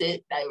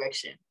opposite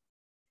direction.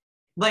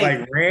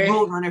 Like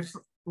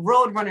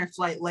roadrunner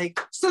flight. Like,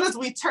 as soon as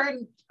we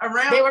turned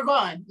around, they were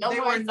gone.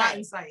 They were not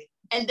in sight.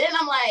 And then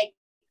I'm like,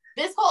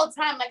 this whole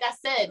time, like I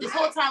said, we've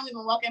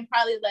been walking,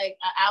 probably like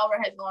an hour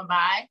has gone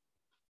by.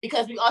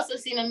 Because we also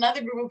seen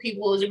another group of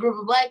people, it was a group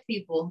of Black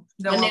people,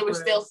 when they were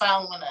still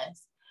following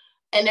us.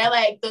 And they're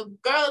like, the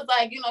girl's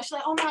like, you know, she's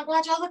like, oh my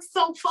God, y'all look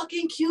so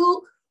fucking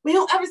cute. We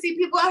don't ever see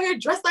people out here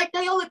dressed like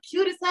that. Y'all look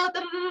cute as hell. Da,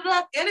 da, da,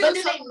 da. And it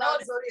was something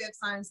about zodiac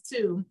signs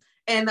too.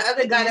 And the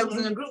other guy that was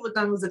in the group with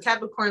them was a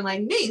Capricorn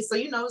like me. So,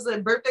 you know, it was a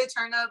birthday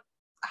turn up.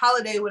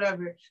 holiday,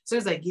 whatever. So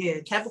it's like, yeah,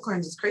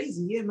 Capricorns is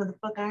crazy. Yeah,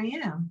 motherfucker, I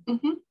am.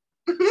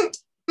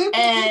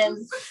 And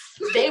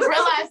they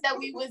realized that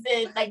we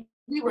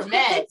were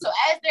mad. So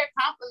as they're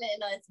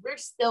complimenting us, we're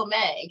still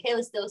mad, and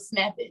Kayla's still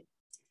snapping.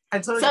 I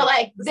told you. So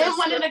like, then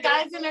one of the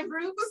guys in the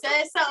group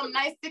said something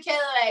nice to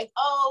Kayla, like,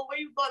 "Oh, where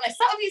you going?" Like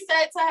something he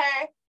said to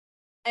her,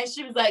 and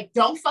she was like,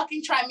 "Don't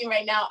fucking try me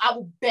right now. I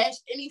will bash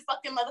any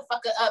fucking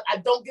motherfucker up. I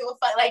don't give a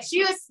fuck." Like she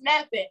was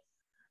snapping.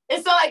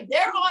 And so like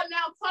they're all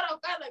now caught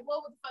off guard, like,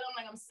 what the fuck? I'm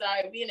like, I'm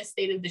sorry, we in a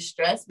state of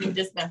distress. We've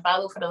just been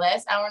followed for the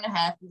last hour and a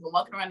half. We've been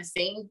walking around the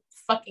same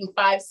fucking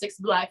 5-6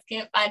 blocks,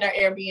 can't find our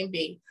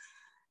Airbnb.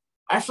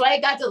 Our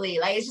flight got delayed.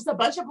 Like it's just a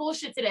bunch of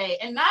bullshit today.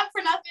 And not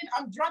for nothing,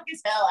 I'm drunk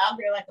as hell out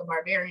here like a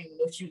barbarian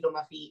with no shoes on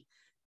my feet.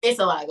 It's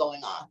a lot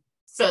going on.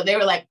 So they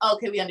were like,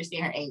 okay, we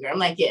understand her anger. I'm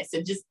like, yeah,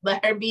 so just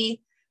let her be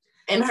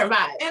in her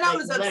vibe. And I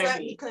was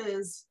upset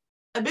because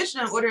a bitch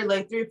done ordered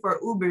like 3 or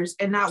 4 Ubers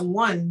and not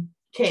one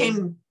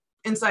came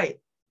in sight.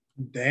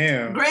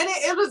 Damn. Granted,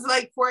 it was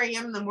like 4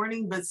 a.m. in the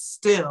morning, but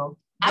still.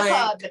 I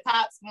called the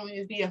cops when we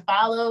was being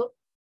followed.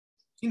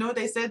 You know what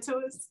they said to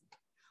us?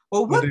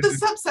 Well, what the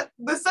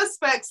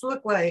suspects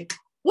look like?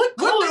 What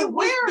they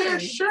wearing? Their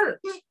shirt.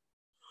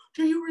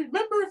 Do you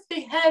remember if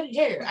they had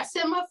hair? I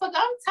said, motherfucker,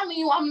 I'm telling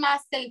you, I'm not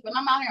safe, and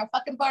I'm out here on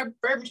fucking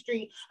Bourbon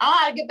Street. I don't know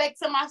how to get back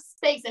to my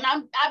space, and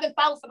I've been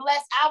followed for the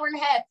last hour and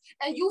a half,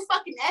 and you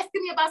fucking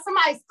asking me about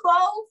somebody's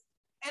clothes?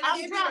 And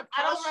I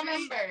don't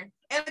remember.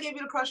 And I gave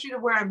you the cross street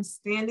of where I'm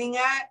standing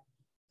at.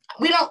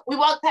 We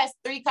walked past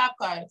 3 cop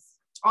cars.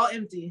 All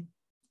empty.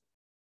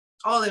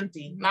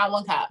 Not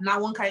one cop.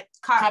 Not one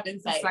cop in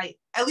sight.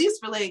 At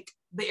least for like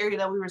the area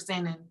that we were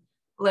staying in.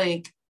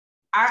 Like,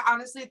 I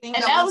honestly think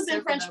that was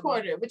in French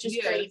Quarter, which is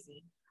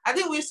crazy. I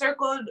think we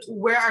circled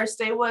where our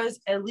stay was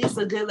at least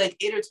a good like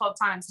 8 or 12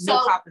 times. No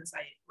cop in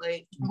sight.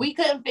 Like we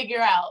couldn't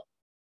figure out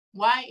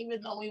why,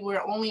 even though we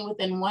were only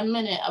within 1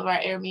 minute of our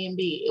Airbnb,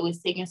 it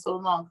was taking so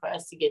long for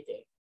us to get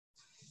there.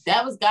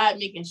 That was God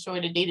making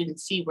sure that they didn't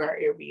see where our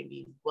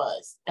Airbnb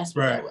was. That's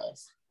what that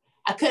was.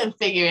 I couldn't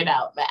figure it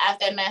out. But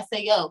after that, man, I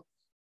said, yo,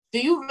 do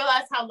you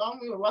realize how long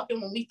we were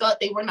walking when we thought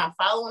they were not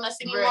following us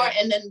anymore,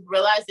 and then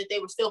realized that they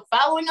were still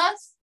following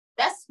us?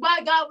 That's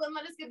why God wouldn't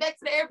let us get back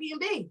to the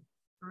Airbnb.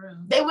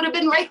 They would have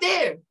been right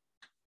there.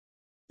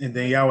 And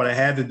then y'all would have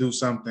had to do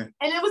something.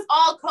 And it was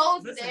all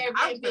codes to the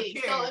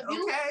Airbnb. So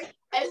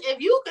if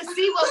you could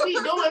see what we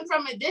doing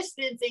from a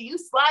distance and you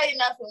sliding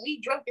up and we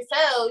drunk as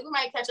hell, you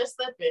might catch us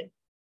slipping.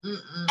 And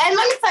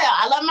let me tell y'all,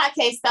 I love my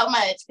case so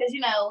much because,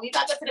 you know, when you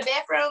gotta go to the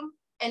bathroom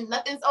and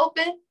nothing's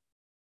open,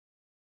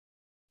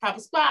 pop a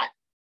spot.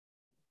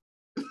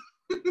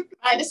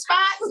 Find a spot,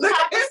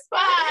 pop a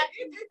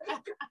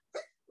spot.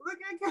 Look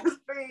at his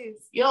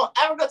face. You don't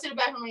ever go to the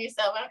bathroom by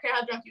yourself. I don't care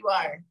how drunk you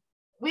are.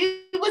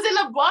 We was in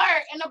a bar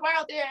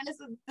out there, and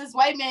this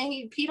white man,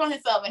 he peed on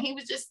himself, and he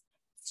was just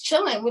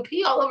chilling with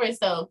pee all over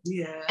himself.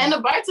 Yeah. And the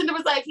bartender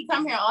was like, he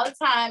come here all the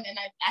time, and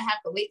I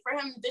have to wait for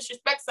him to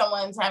disrespect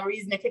someone to have a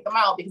reason to kick him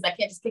out because I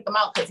can't just kick him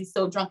out because he's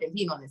so drunk and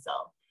peeing on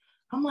himself.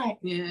 I'm like,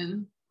 yeah,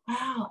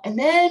 wow. And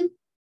then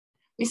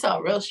we saw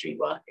real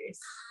streetwalkers.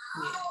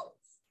 Yeah.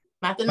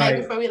 Not the night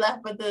before we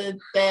left, but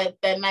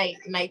that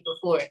night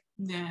before.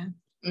 Yeah.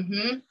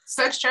 Mm-hmm.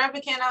 Sex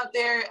trafficking out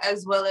there,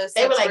 as well as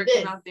they sex were like working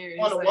this, out there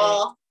on the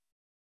wall.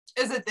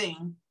 Is a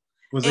thing.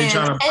 Was they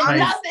trying to and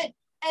nothing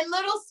and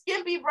little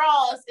skimpy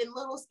bras and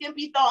little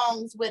skimpy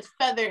thongs with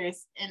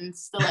feathers and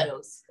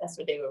stilettos. That's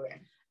what they were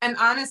wearing. And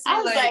honestly,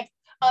 I was like,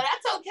 oh,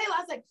 that's okay.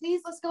 I was like,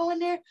 please, let's go in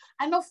there.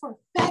 I know for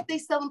a fact they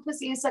selling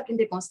pussy and sucking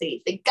dick on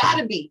stage. They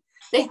gotta be.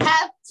 They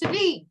have to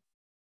be.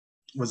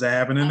 Was that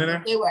happening in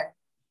there? They were.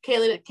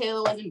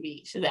 Kayla wasn't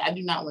beat. She said, I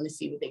do not want to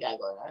see what they got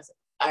going on. I was like,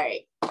 all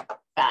right,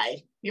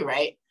 bye. You're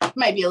right.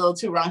 Might be a little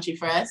too raunchy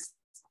for us.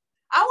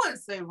 I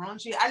wouldn't say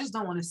raunchy. I just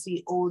don't want to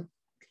see old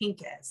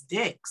pink ass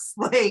dicks.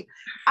 Like,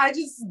 I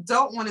just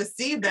don't want to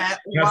see that.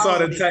 Y'all saw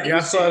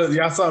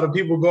the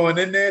people going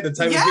in there. The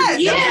type of people.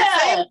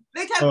 Yeah.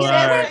 They kept getting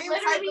the same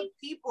type of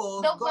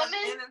people going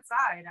in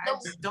inside. I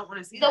just don't want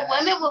to see that.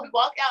 The women would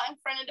walk out in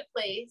front of the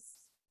place,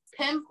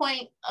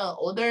 pinpoint an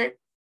older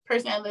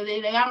person that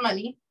they got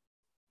money,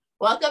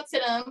 walk up to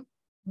them,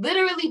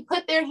 literally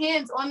put their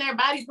hands on their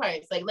body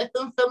parts, like let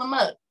them fill them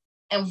up,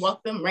 and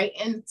walk them right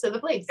into the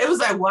place. It was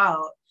like,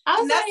 wow. I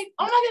was like,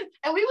 oh my God.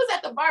 And we was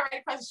at the bar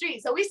right across the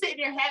street. So we sitting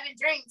there having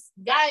drinks.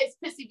 Guys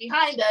pissy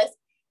behind us.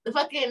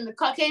 The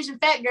Caucasian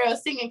fat girl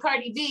singing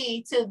Cardi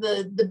B to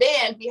the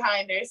band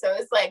behind her. So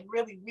it's like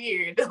really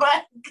weird.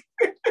 Like,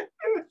 it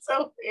was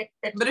so weird.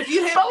 But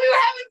we were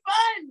having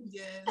fun.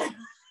 Yeah.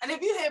 And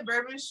if you hit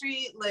Bourbon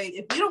Street, like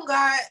if you don't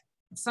got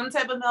some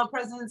type of male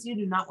presence, you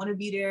do not want to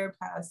be there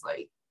past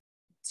like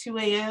 2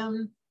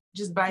 a.m.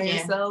 just by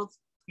yourself.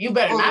 You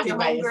better not be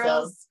by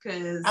yourself.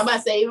 Because I'm about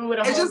to say, even with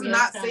it's just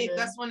not safe.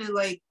 That's when it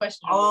like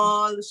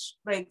all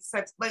like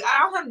sex. Like I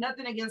don't have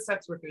nothing against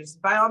sex workers.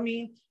 By all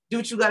means, do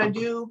what you gotta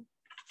do.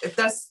 If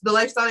that's the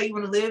lifestyle that you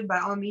want to live, by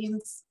all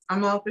means,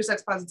 I'm all for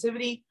sex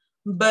positivity.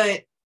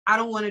 But I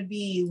don't want to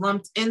be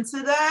lumped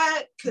into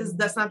that because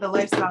that's not the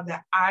lifestyle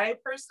that I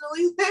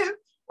personally live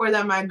or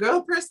that my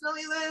girl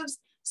personally lives.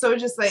 So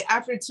it's just like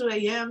after 2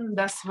 a.m.,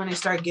 that's when they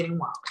start getting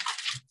wild.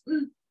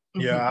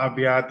 Yeah, I'll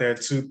be out there at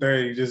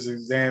 2:30 just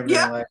examining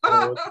like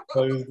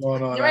what is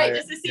going on. You're right,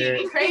 just to see it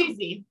be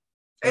crazy.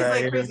 It's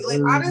like crazy.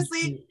 Like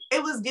honestly,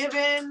 it was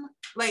given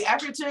like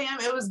after 2 a.m.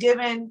 It was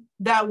given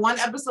that one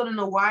episode in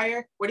The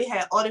Wire where they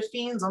had all the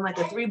fiends on like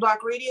a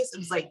 3-block radius. It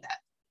was like that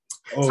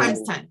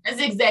times 10.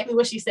 That's exactly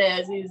what she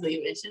says. He's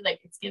leaving. She's like,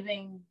 it's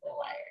giving The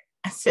Wire.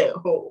 I said,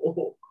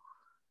 oh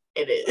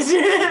it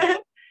is.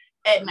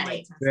 At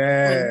night.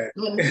 Yeah.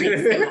 When the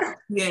freaks come out.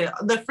 Yeah,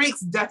 the freaks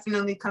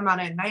definitely come out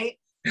at night.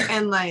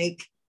 And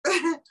like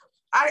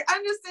I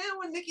understand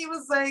when Nikki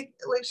was like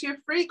she a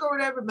freak or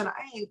whatever, but I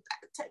ain't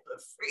that type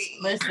of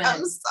freak. Listen,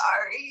 I'm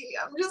sorry.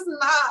 I'm just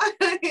not.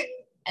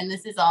 And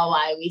this is all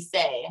why we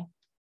say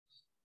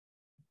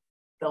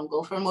don't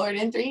go for more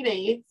than 3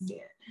 days. Yeah.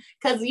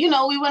 Because we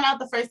went out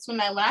the first 2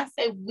 nights. When I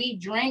say we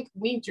drink.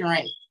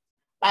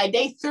 By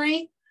day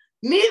 3,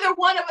 neither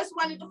one of us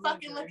wanted to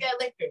fucking look at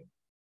liquor.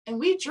 And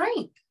we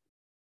drink.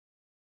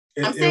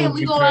 I'm saying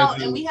we go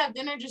out and we have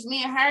dinner, just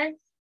me and her.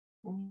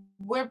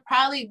 We're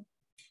probably,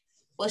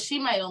 she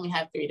might only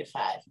have 3 to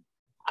 5.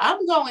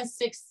 I'm going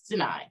 6 to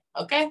 9.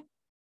 Okay.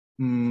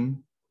 Mm-hmm.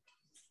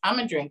 I'm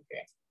a drinker.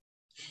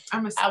 I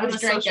was a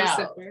drink out.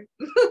 Sipper.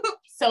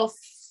 So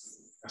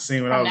I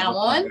seen what from now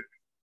on,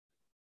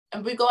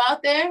 if we go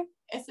out there,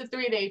 it's a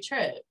 3-day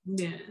trip.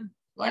 Yeah.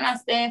 We're not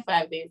staying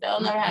 5 days.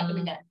 That'll never happen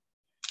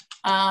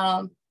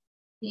again.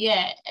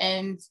 Yeah,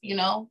 and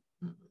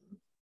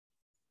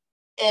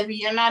if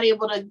you're not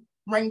able to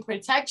bring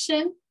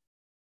protection,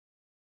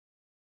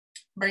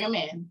 bring them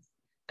in.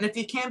 And if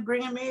you can't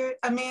bring a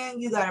man,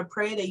 you gotta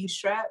pray that you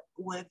strap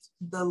with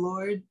the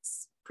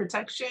Lord's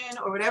protection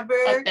or whatever.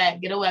 Fuck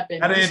that. Get a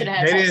weapon.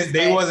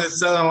 They wasn't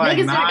selling like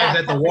knives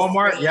at the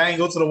Walmart. Y'all ain't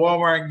go to the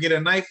Walmart and get a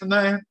knife or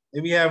nothing.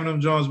 They be having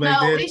them Jones back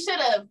there. No, we should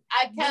have.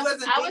 I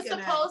was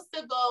supposed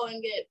to go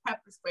and get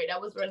pepper spray.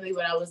 That was really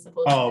what I was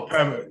supposed to do. Oh,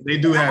 pepper. They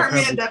do have her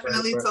man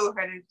definitely told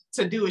her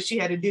to do what she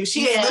had to do.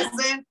 She ain't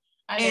listen.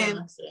 I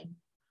didn't listen.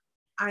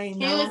 I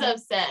know. He was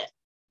upset.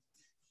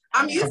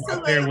 I'm used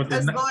to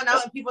us going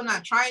out and people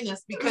not trying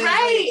us because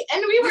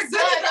and we were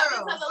good up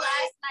until the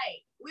last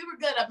night. We were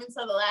good up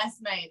until the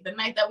last night, the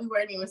night that we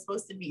weren't even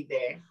supposed to be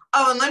there.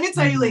 Oh, and let me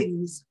tell you,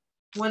 ladies,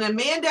 when a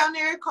man down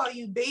there call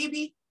you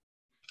baby,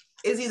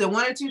 it's either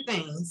one or 2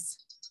 things.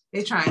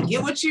 They try and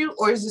get with you,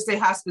 or it's just a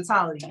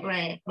hospitality.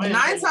 Right. 9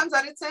 times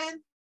out of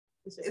 10,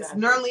 it's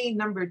normally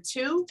number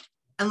 2,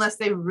 unless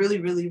they really,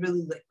 really,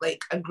 really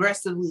like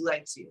aggressively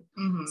likes you.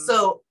 Mm-hmm.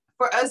 So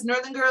for us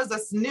Northern girls,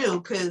 that's new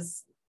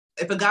because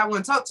if a guy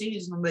want to talk to you,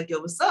 he's gonna be like, "Yo,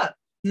 what's up?"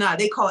 Nah,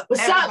 they call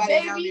what's everybody up,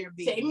 baby? down there,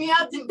 baby. Take me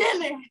out to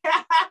dinner.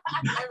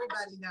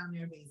 Everybody down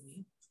there,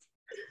 baby.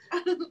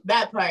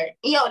 That part.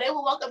 They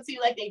will walk up to you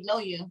like they know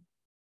you.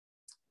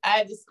 I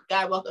had this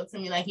guy walk up to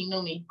me like he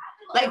knew me.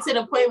 Like to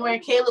the point where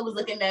Kayla was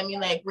looking at me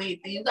like,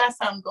 wait, do you got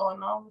something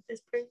going on with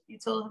this person? You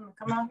told him to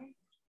come out here?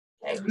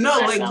 Like, no,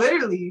 like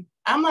literally.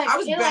 I'm like, I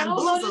was Kayla, I don't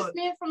know bamboozled. this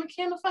man from a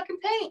can of fucking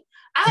paint.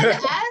 I had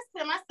to ask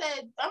him, I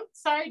said, I'm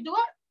sorry, do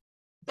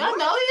I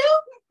know you?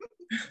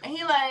 And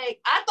he like,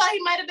 I thought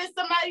he might have been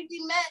somebody we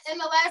met in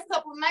the last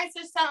couple of nights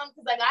or something.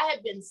 Cause like I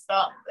had been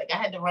stalked. Like I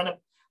had to run up.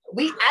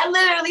 I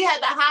literally had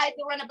to hide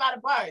to run up out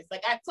of bars.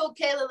 Like I told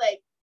Kayla,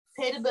 like,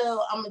 pay the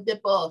bill, I'm gonna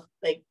dip off.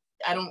 Like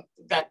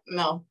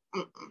no.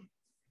 Mm-mm.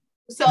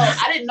 So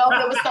I didn't know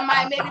if it was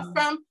somebody maybe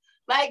from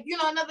like,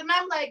 another night.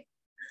 I'm like,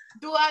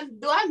 do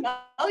I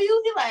know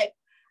you? He like,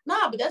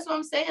 nah, but that's what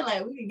I'm saying.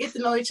 Like we can get to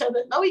know each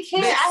other. No, we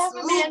can't. I have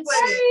a man.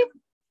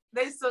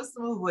 They so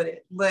smooth with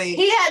it. Like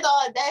he had the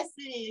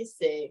audacity to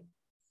say,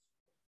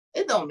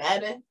 it don't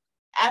matter.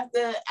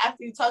 After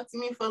you talk to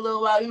me for a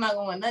little while, you're not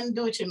gonna want nothing to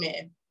do with your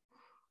man.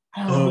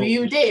 Oh,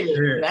 you dated.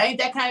 Yeah. I ain't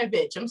that kind of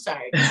bitch. I'm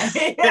sorry.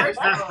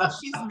 First of all,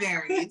 she's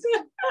married.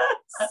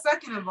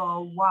 Second of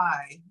all,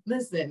 why?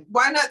 Listen.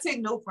 Why not take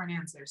no for an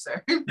answer,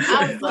 sir?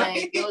 I was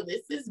like, yo,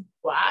 this is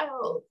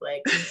wild.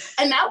 Like,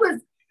 and I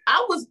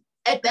was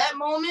at that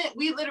moment,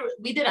 we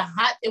did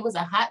it was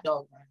a hot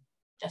dog run.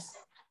 Just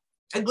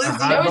a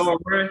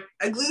glizzy.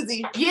 A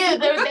glizzy. Yeah,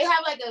 they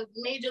have like a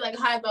major like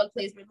hot dog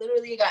place where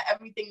literally you got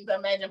everything you can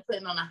imagine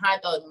putting on a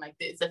hot dog, and like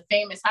it's a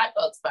famous hot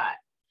dog spot.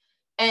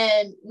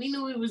 And we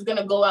knew we was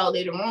gonna go out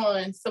later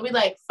on, so we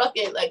like fuck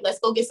it, like let's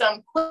go get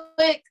something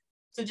quick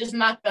to just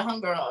knock the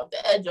hunger off,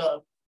 the edge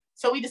off.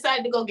 So we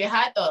decided to go get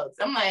hot dogs.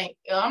 I'm like,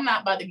 yo, I'm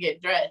not about to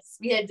get dressed.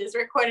 We had just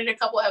recorded a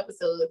couple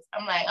episodes.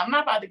 I'm like, I'm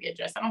not about to get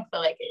dressed. I don't feel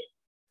like it.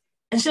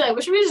 And she's like,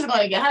 well, we just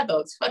gonna get hot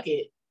dogs. Fuck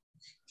it.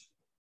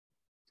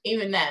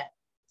 Even that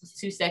was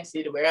too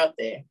sexy to wear out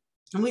there.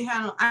 And we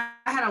had I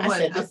had on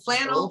a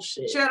flannel.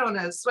 Bullshit. She had on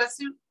a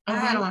sweatsuit. I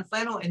had on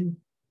flannel and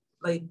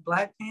like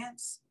black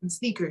pants and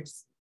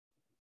sneakers.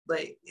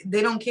 Like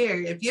they don't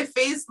care if your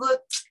face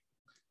look,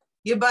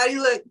 your body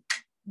look.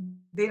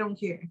 They don't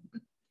care.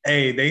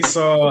 Hey, they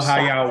saw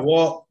how y'all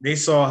walk. They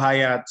saw how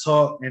y'all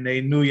talk, and they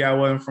knew y'all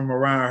wasn't from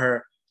around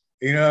her.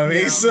 You know what I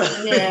mean? So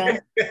yeah.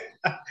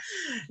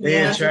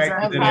 They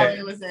attracted to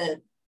that. Was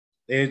it.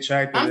 They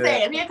attracted. I'm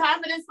saying, if your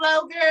confidence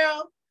low,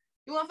 girl,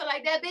 you won't feel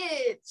like that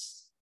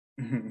bitch.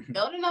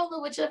 Go to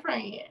NOLA with your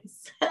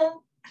friends.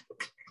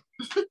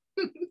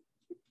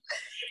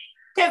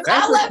 Because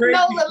I left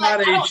NOLA like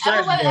I don't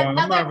ever want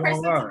another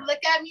person to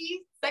look at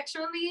me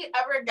sexually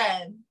ever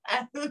again.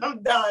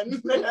 I'm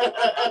done.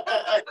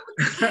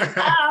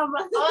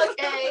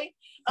 Okay.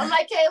 I'm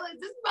like, Kayla, is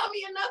this about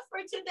me enough for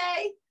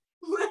today?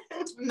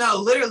 No,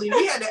 literally,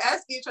 we had to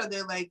ask each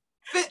other, like,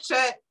 fit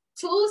check.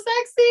 Too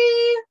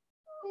sexy?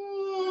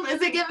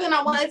 Is it giving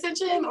I want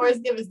attention or is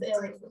it giving stay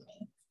away from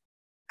me?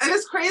 And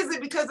it's crazy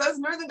because us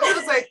Northern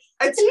girls like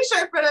a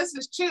t-shirt for us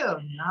is chill.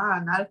 Nah,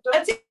 not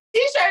a t-shirt.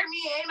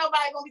 Me ain't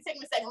nobody gonna be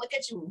taking a second look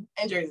at you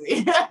in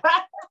Jersey.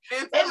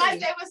 They might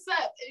say what's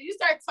up. If you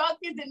start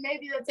talking, then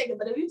maybe they'll take it.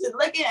 But if you just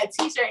looking at a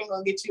t-shirt, ain't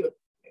gonna get you.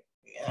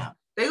 Yeah,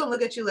 they gonna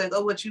look at you like,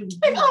 oh, what you?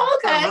 Like, oh,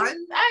 okay.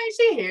 I ain't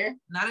she here.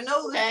 Not a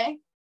NOLA. Okay.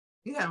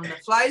 You having the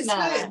flyest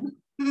fit.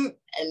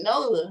 And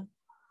NOLA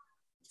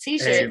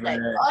t-shirt, like,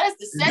 oh, that's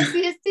the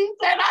sexiest t-shirt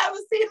I ever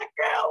seen a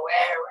girl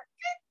wear.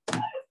 What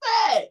is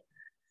that?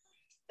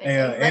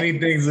 Yeah,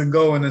 anything's a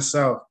go in the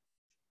South.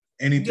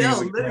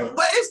 Anything's a go.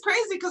 But it's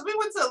crazy because we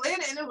went to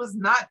Atlanta and it was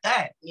not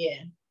that.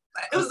 Yeah.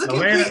 It was the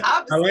complete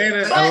opposite.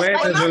 Atlanta's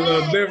a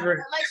little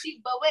different.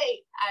 But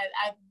wait,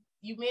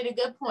 you made a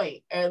good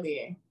point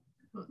earlier.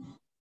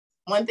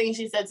 One thing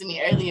she said to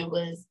me earlier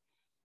was,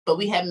 but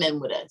we had men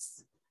with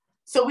us.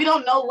 So we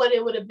don't know what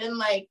it would have been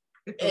like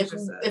if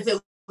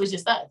it was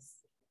just us.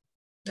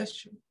 That's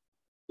true.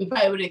 We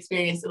probably would have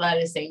experienced a lot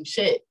of the same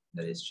shit.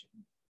 That is true.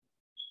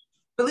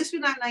 But at least we're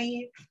not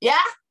naive. Yeah.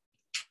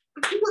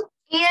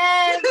 Yeah,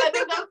 I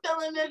think I'm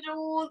feeling the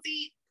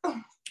jewelry.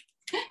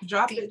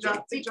 Drop it.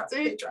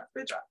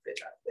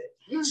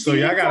 So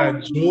y'all got a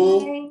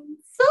jewel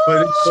for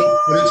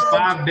this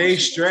 5-day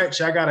stretch.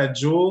 Y'all got a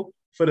jewel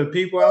for the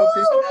people out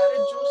there.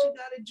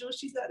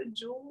 She got a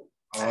jewel.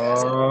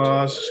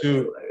 Oh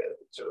shoot!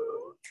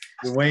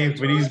 We're waiting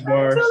for these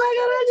bars.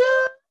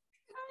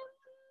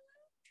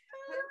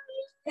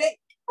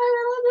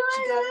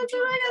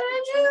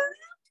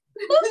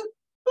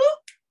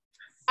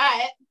 All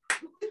right.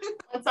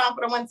 One time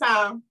for the one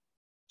time.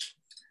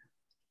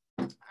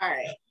 All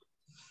right.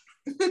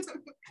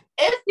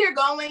 If you're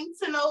going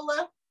to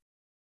NOLA,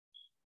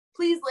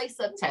 please lace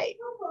up tight.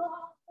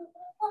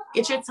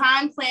 Get your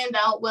time planned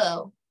out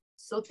well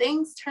so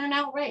things turn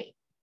out right.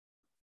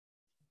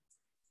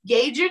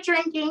 Gauge your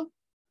drinking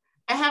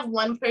and have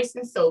one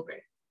person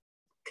sober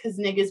because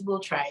niggas will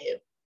try you.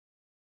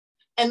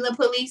 And the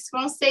police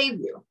won't save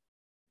you.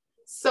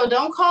 So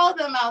don't call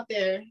them out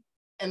there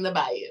in the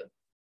bayou.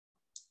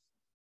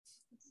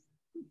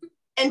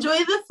 Enjoy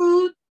the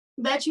food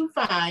that you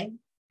find,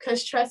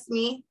 because trust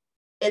me,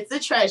 it's a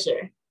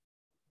treasure.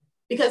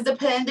 Because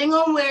depending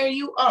on where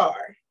you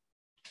are,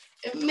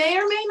 it may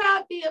or may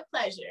not be a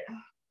pleasure.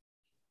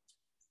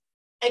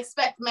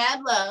 Expect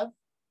mad love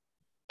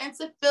and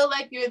to feel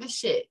like you're the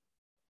shit.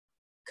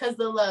 Because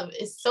the love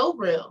is so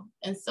real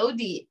and so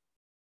deep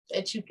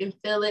that you can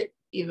feel it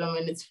even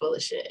when it's full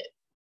of shit.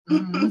 No!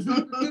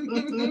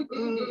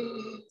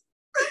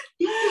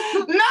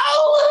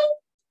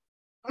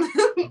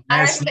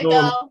 I recommend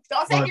go.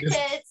 Don't take your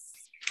kids.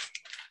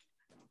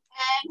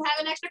 And have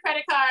an extra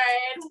credit card.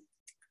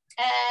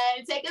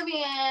 And take them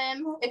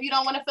in if you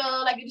don't want to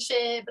feel like you're the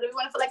shit. But if you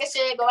want to feel like a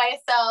shit, go by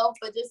yourself.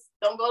 But just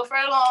don't go for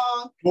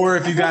long. Or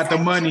if you got the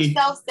money,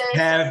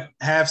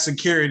 have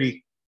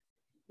security.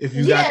 If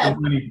you got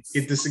the money,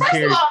 get the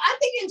security. First of all, I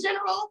think in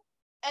general,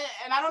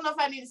 and I don't know if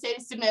I need to say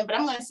this to men, but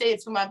I'm going to say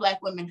it to my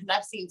Black women because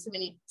I've seen too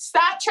many.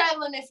 Stop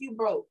traveling if you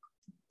broke.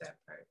 That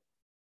part.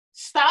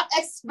 Stop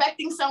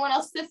expecting someone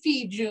else to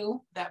feed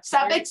you.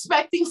 Stop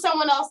expecting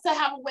someone else to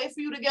have a way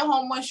for you to get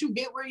home once you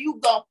get where you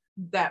go.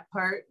 That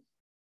part.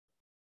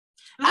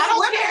 I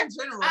don't care. In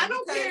general, I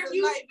don't care if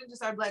you not even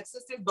just our Black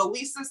sisters, but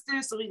we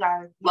sisters, so we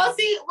got. Well,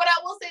 see, what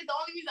I will say is the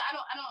only reason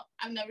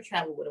I've never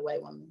traveled with a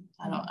white woman.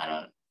 I'm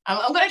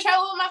gonna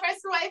travel with my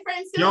first white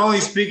friends too. You're only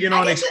speaking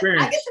on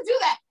experience. I get to do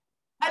that,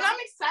 and I'm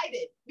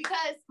excited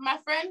because my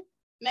friend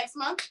next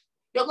month,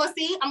 you're gonna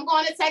see. I'm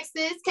going to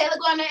Texas. Kayla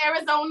going to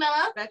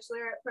Arizona.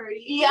 Bachelorette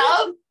party.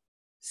 Yep.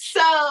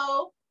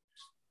 So.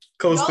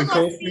 Coast to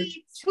coast.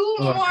 See two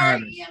more,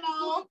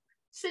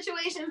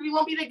 situations. We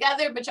won't be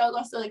together, but y'all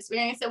gonna still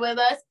experience it with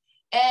us.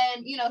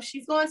 And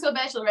she's going to a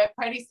bachelorette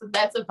party, so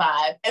that's a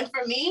vibe. And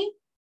for me,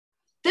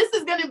 this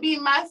is gonna be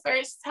my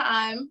first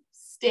time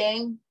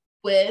staying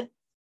with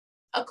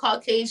a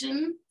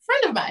Caucasian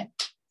friend of mine.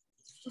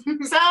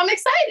 So I'm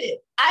excited.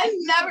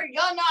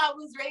 Y'all know I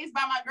was raised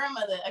by my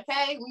grandmother,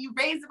 okay? When you're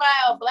raised by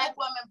a Black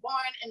woman born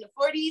in the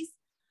 40s,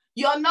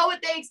 y'all know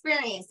what they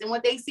experienced and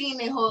what they've seen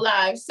their whole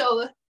lives.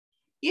 So,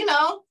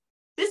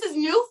 this is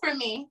new for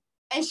me.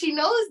 And she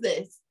knows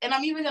this. And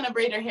I'm even going to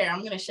braid her hair. I'm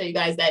going to show you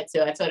guys that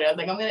too. I told her, I was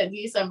like, I'm going to do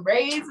you some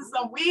braids and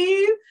some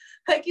weave,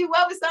 hook you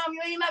up with something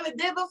you ain't never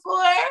did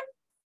before.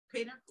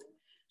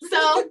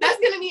 So that's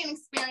going to be an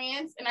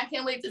experience. And I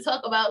can't wait to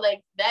talk about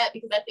that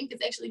because I think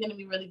it's actually going to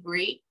be really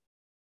great.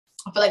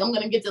 I feel like I'm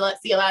going to get to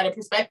see a lot of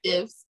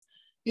perspectives.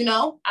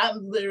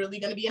 I'm literally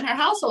going to be in her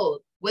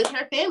household with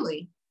her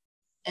family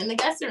in the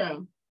guest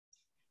room.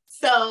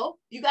 So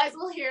you guys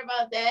will hear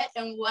about that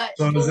and what.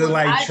 So is it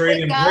like I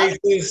trading pick up.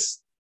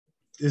 places?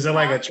 Is it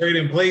like a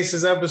trading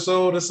places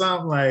episode or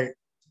something? Like,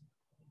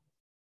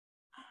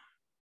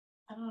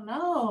 I don't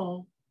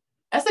know.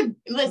 That's a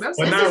listen. but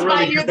This not is why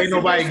really. you're the Ain't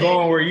nobody producer.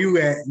 going where you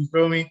at. You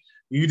feel me?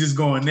 You just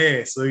going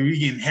there, so you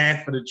getting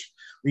half of the.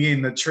 We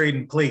getting the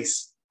trading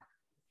place.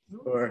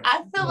 Or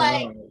I feel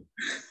like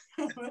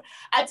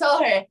I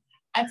told her.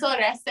 I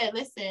said,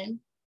 listen.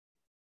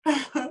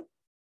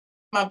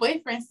 My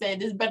boyfriend said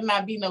this better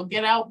not be no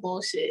get out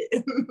bullshit.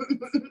 And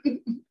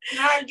she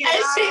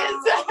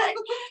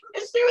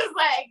was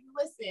like,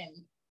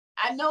 listen,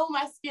 I know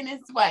my skin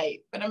is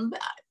white, but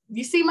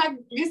you see my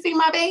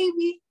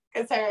baby?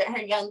 Because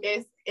her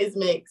youngest is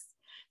mixed.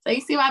 So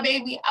you see my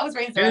baby? I was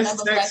raised around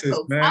other black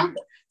folks.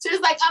 She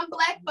was like, I'm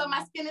black, but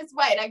my skin is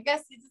white. I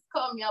guess you just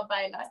called me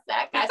albino. I said,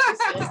 I got you,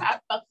 sis. I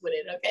fuck with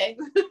it, okay?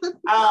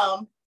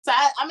 So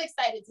I'm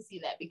excited to see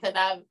that because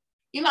I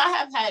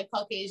have had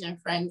Caucasian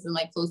friends and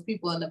like close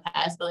people in the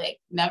past, but like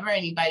never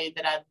anybody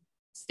that I've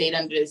stayed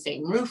under the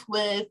same roof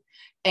with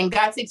and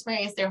got to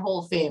experience their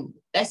whole family.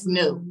 That's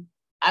new.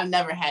 I've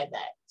never had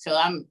that. So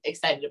I'm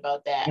excited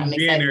about that. I'm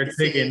being excited there to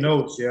taking see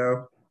notes,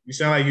 yo. You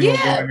sound like you're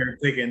gonna go in there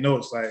taking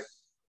notes, like.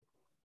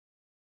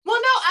 Well,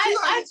 no,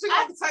 she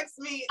gonna text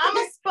me. I'm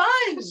a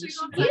sponge.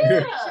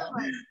 Yeah.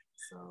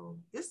 So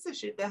this is the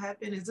shit that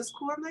happened. Is this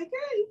cool? I'm like,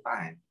 yeah, you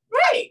fine.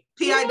 Right.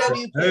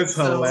 PIW. That's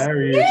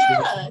hilarious.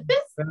 Yeah. I'm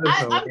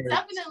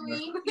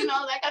definitely,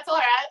 like I told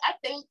her, I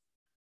think,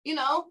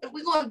 if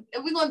we're gonna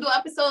do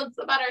episodes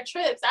about our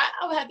trips,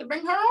 I would have to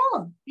bring her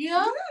on.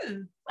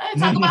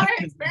 Talk about her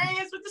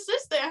experience with the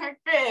sister in her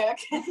crib.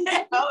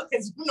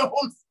 Because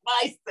I'm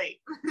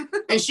spicy.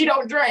 And she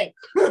don't drink.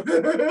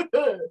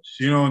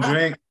 She don't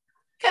drink.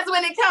 Because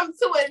when it comes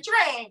to a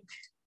drink,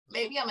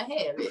 maybe I'm gonna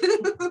have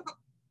it.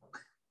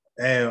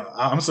 Hey,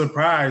 I'm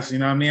surprised. You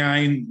know what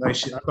I mean? I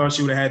thought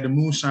she would have had the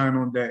moonshine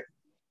on deck.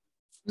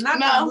 Not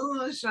the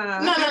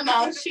moonshine.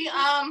 No.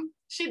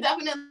 She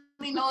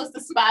definitely knows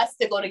the spots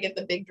to go to get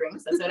the big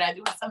drinks. That's what I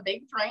do with some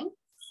big drinks.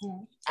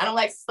 I don't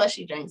like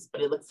slushy drinks,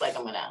 but it looks like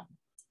I'm gonna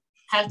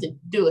have to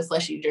do a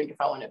slushy drink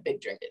if I want a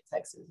big drink at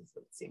Texas. Is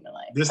what it seemed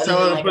like. Just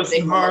tell her to put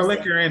some hard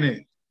liquor in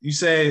it. You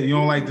say you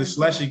don't like the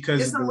slushy because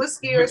get some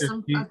whiskey or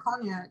some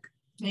cognac.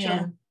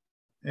 Yeah.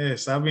 Yeah,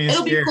 stop being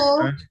It'll scared. Be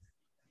cool. Huh?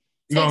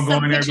 You gonna go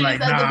in there and be like,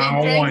 nah,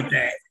 I don't want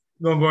that.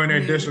 You gonna go in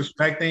there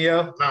disrespecting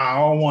yo? Nah, I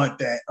don't want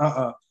that.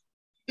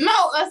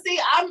 No, see,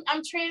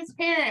 I'm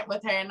transparent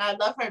with her, and I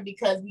love her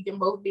because we can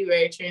both be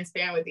very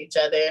transparent with each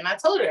other. And I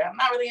told her I'm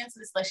not really into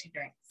the slushy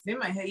drinks. They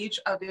might have you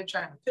out there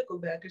trying to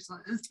pickleback or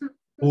something.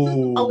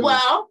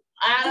 Well,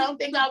 I don't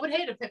think I would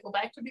hate a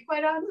pickleback, to be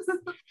quite honest.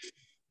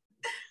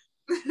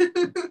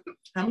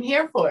 I'm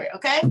here for it,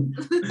 okay?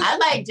 I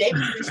like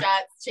Jameson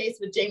shots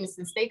chased with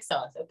Jameson steak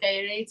sauce,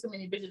 okay? There ain't too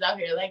many bitches out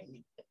here like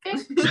me, okay?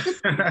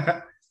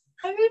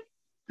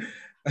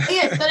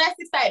 Yeah, so that's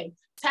exciting.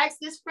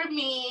 Texas for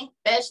me,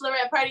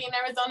 bachelorette party in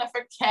Arizona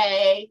for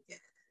Kay.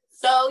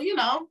 So,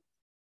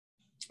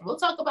 we'll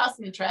talk about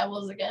some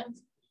travels again.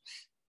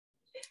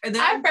 And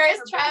then our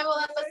first travel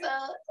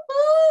episode.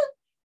 Woo!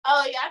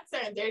 Oh, yeah, I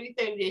turned 30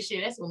 this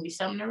year. That's going to be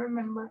something to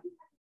remember.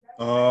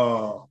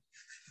 Oh.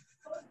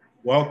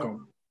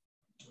 Welcome.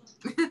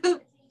 It's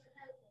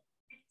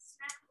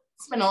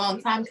been a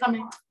long time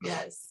coming.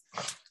 Yes.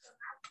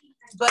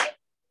 But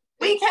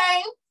we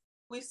came.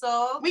 We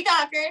saw. We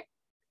conquered.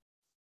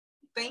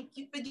 Thank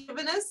you for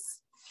giving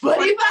us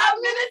 45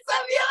 minutes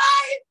of your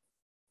life.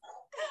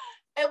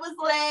 It was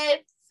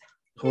lit.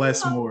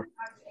 Plus more.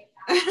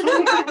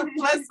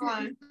 Plus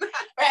one.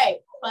 Right.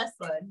 Plus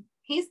one.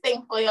 He's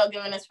thankful y'all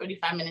giving us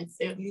 45 minutes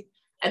too.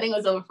 I think it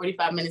was over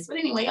 45 minutes. But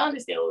anyway, y'all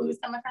understand where we was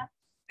coming from.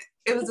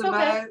 It was a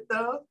vibe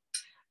though.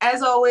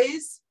 As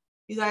always,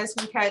 you guys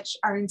can catch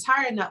our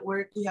entire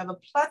network. We have a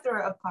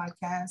plethora of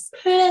podcasts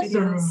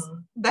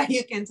that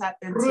you can tap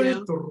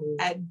into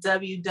at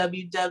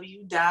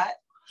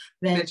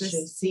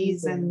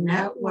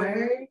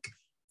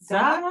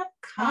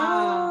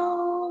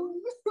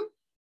www.VentureSeasonNetwork.com.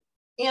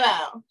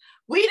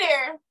 We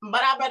there,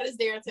 but our brothers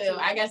there too.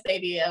 I guess they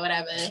did,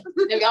 whatever.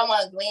 If y'all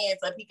want to glance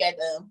or peek at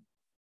them.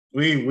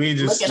 We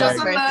just look at us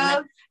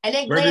and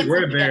then glance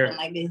we're and peek there. at them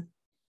like this.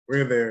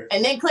 We're there.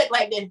 And then click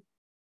like this.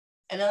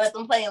 And then let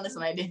them play and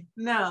listen like this.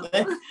 No.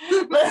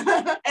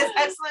 It's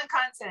excellent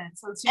content.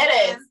 So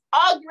it is.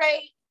 All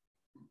great.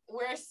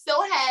 We're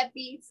so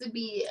happy to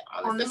be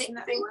on this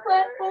amazing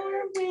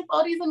platform with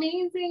all these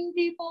amazing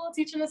people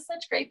teaching us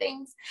such great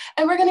things.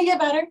 And we're going to get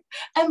better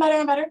and better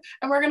and better.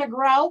 And we're going to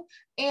grow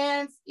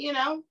and,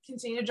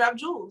 continue to drop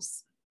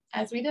jewels.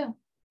 As we do.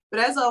 But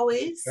as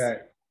always,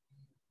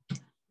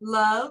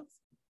 love,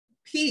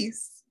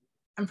 peace,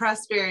 and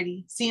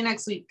prosperity. See you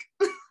next week.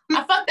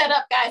 I fucked that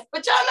up, guys.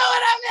 But y'all know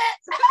what I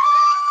meant.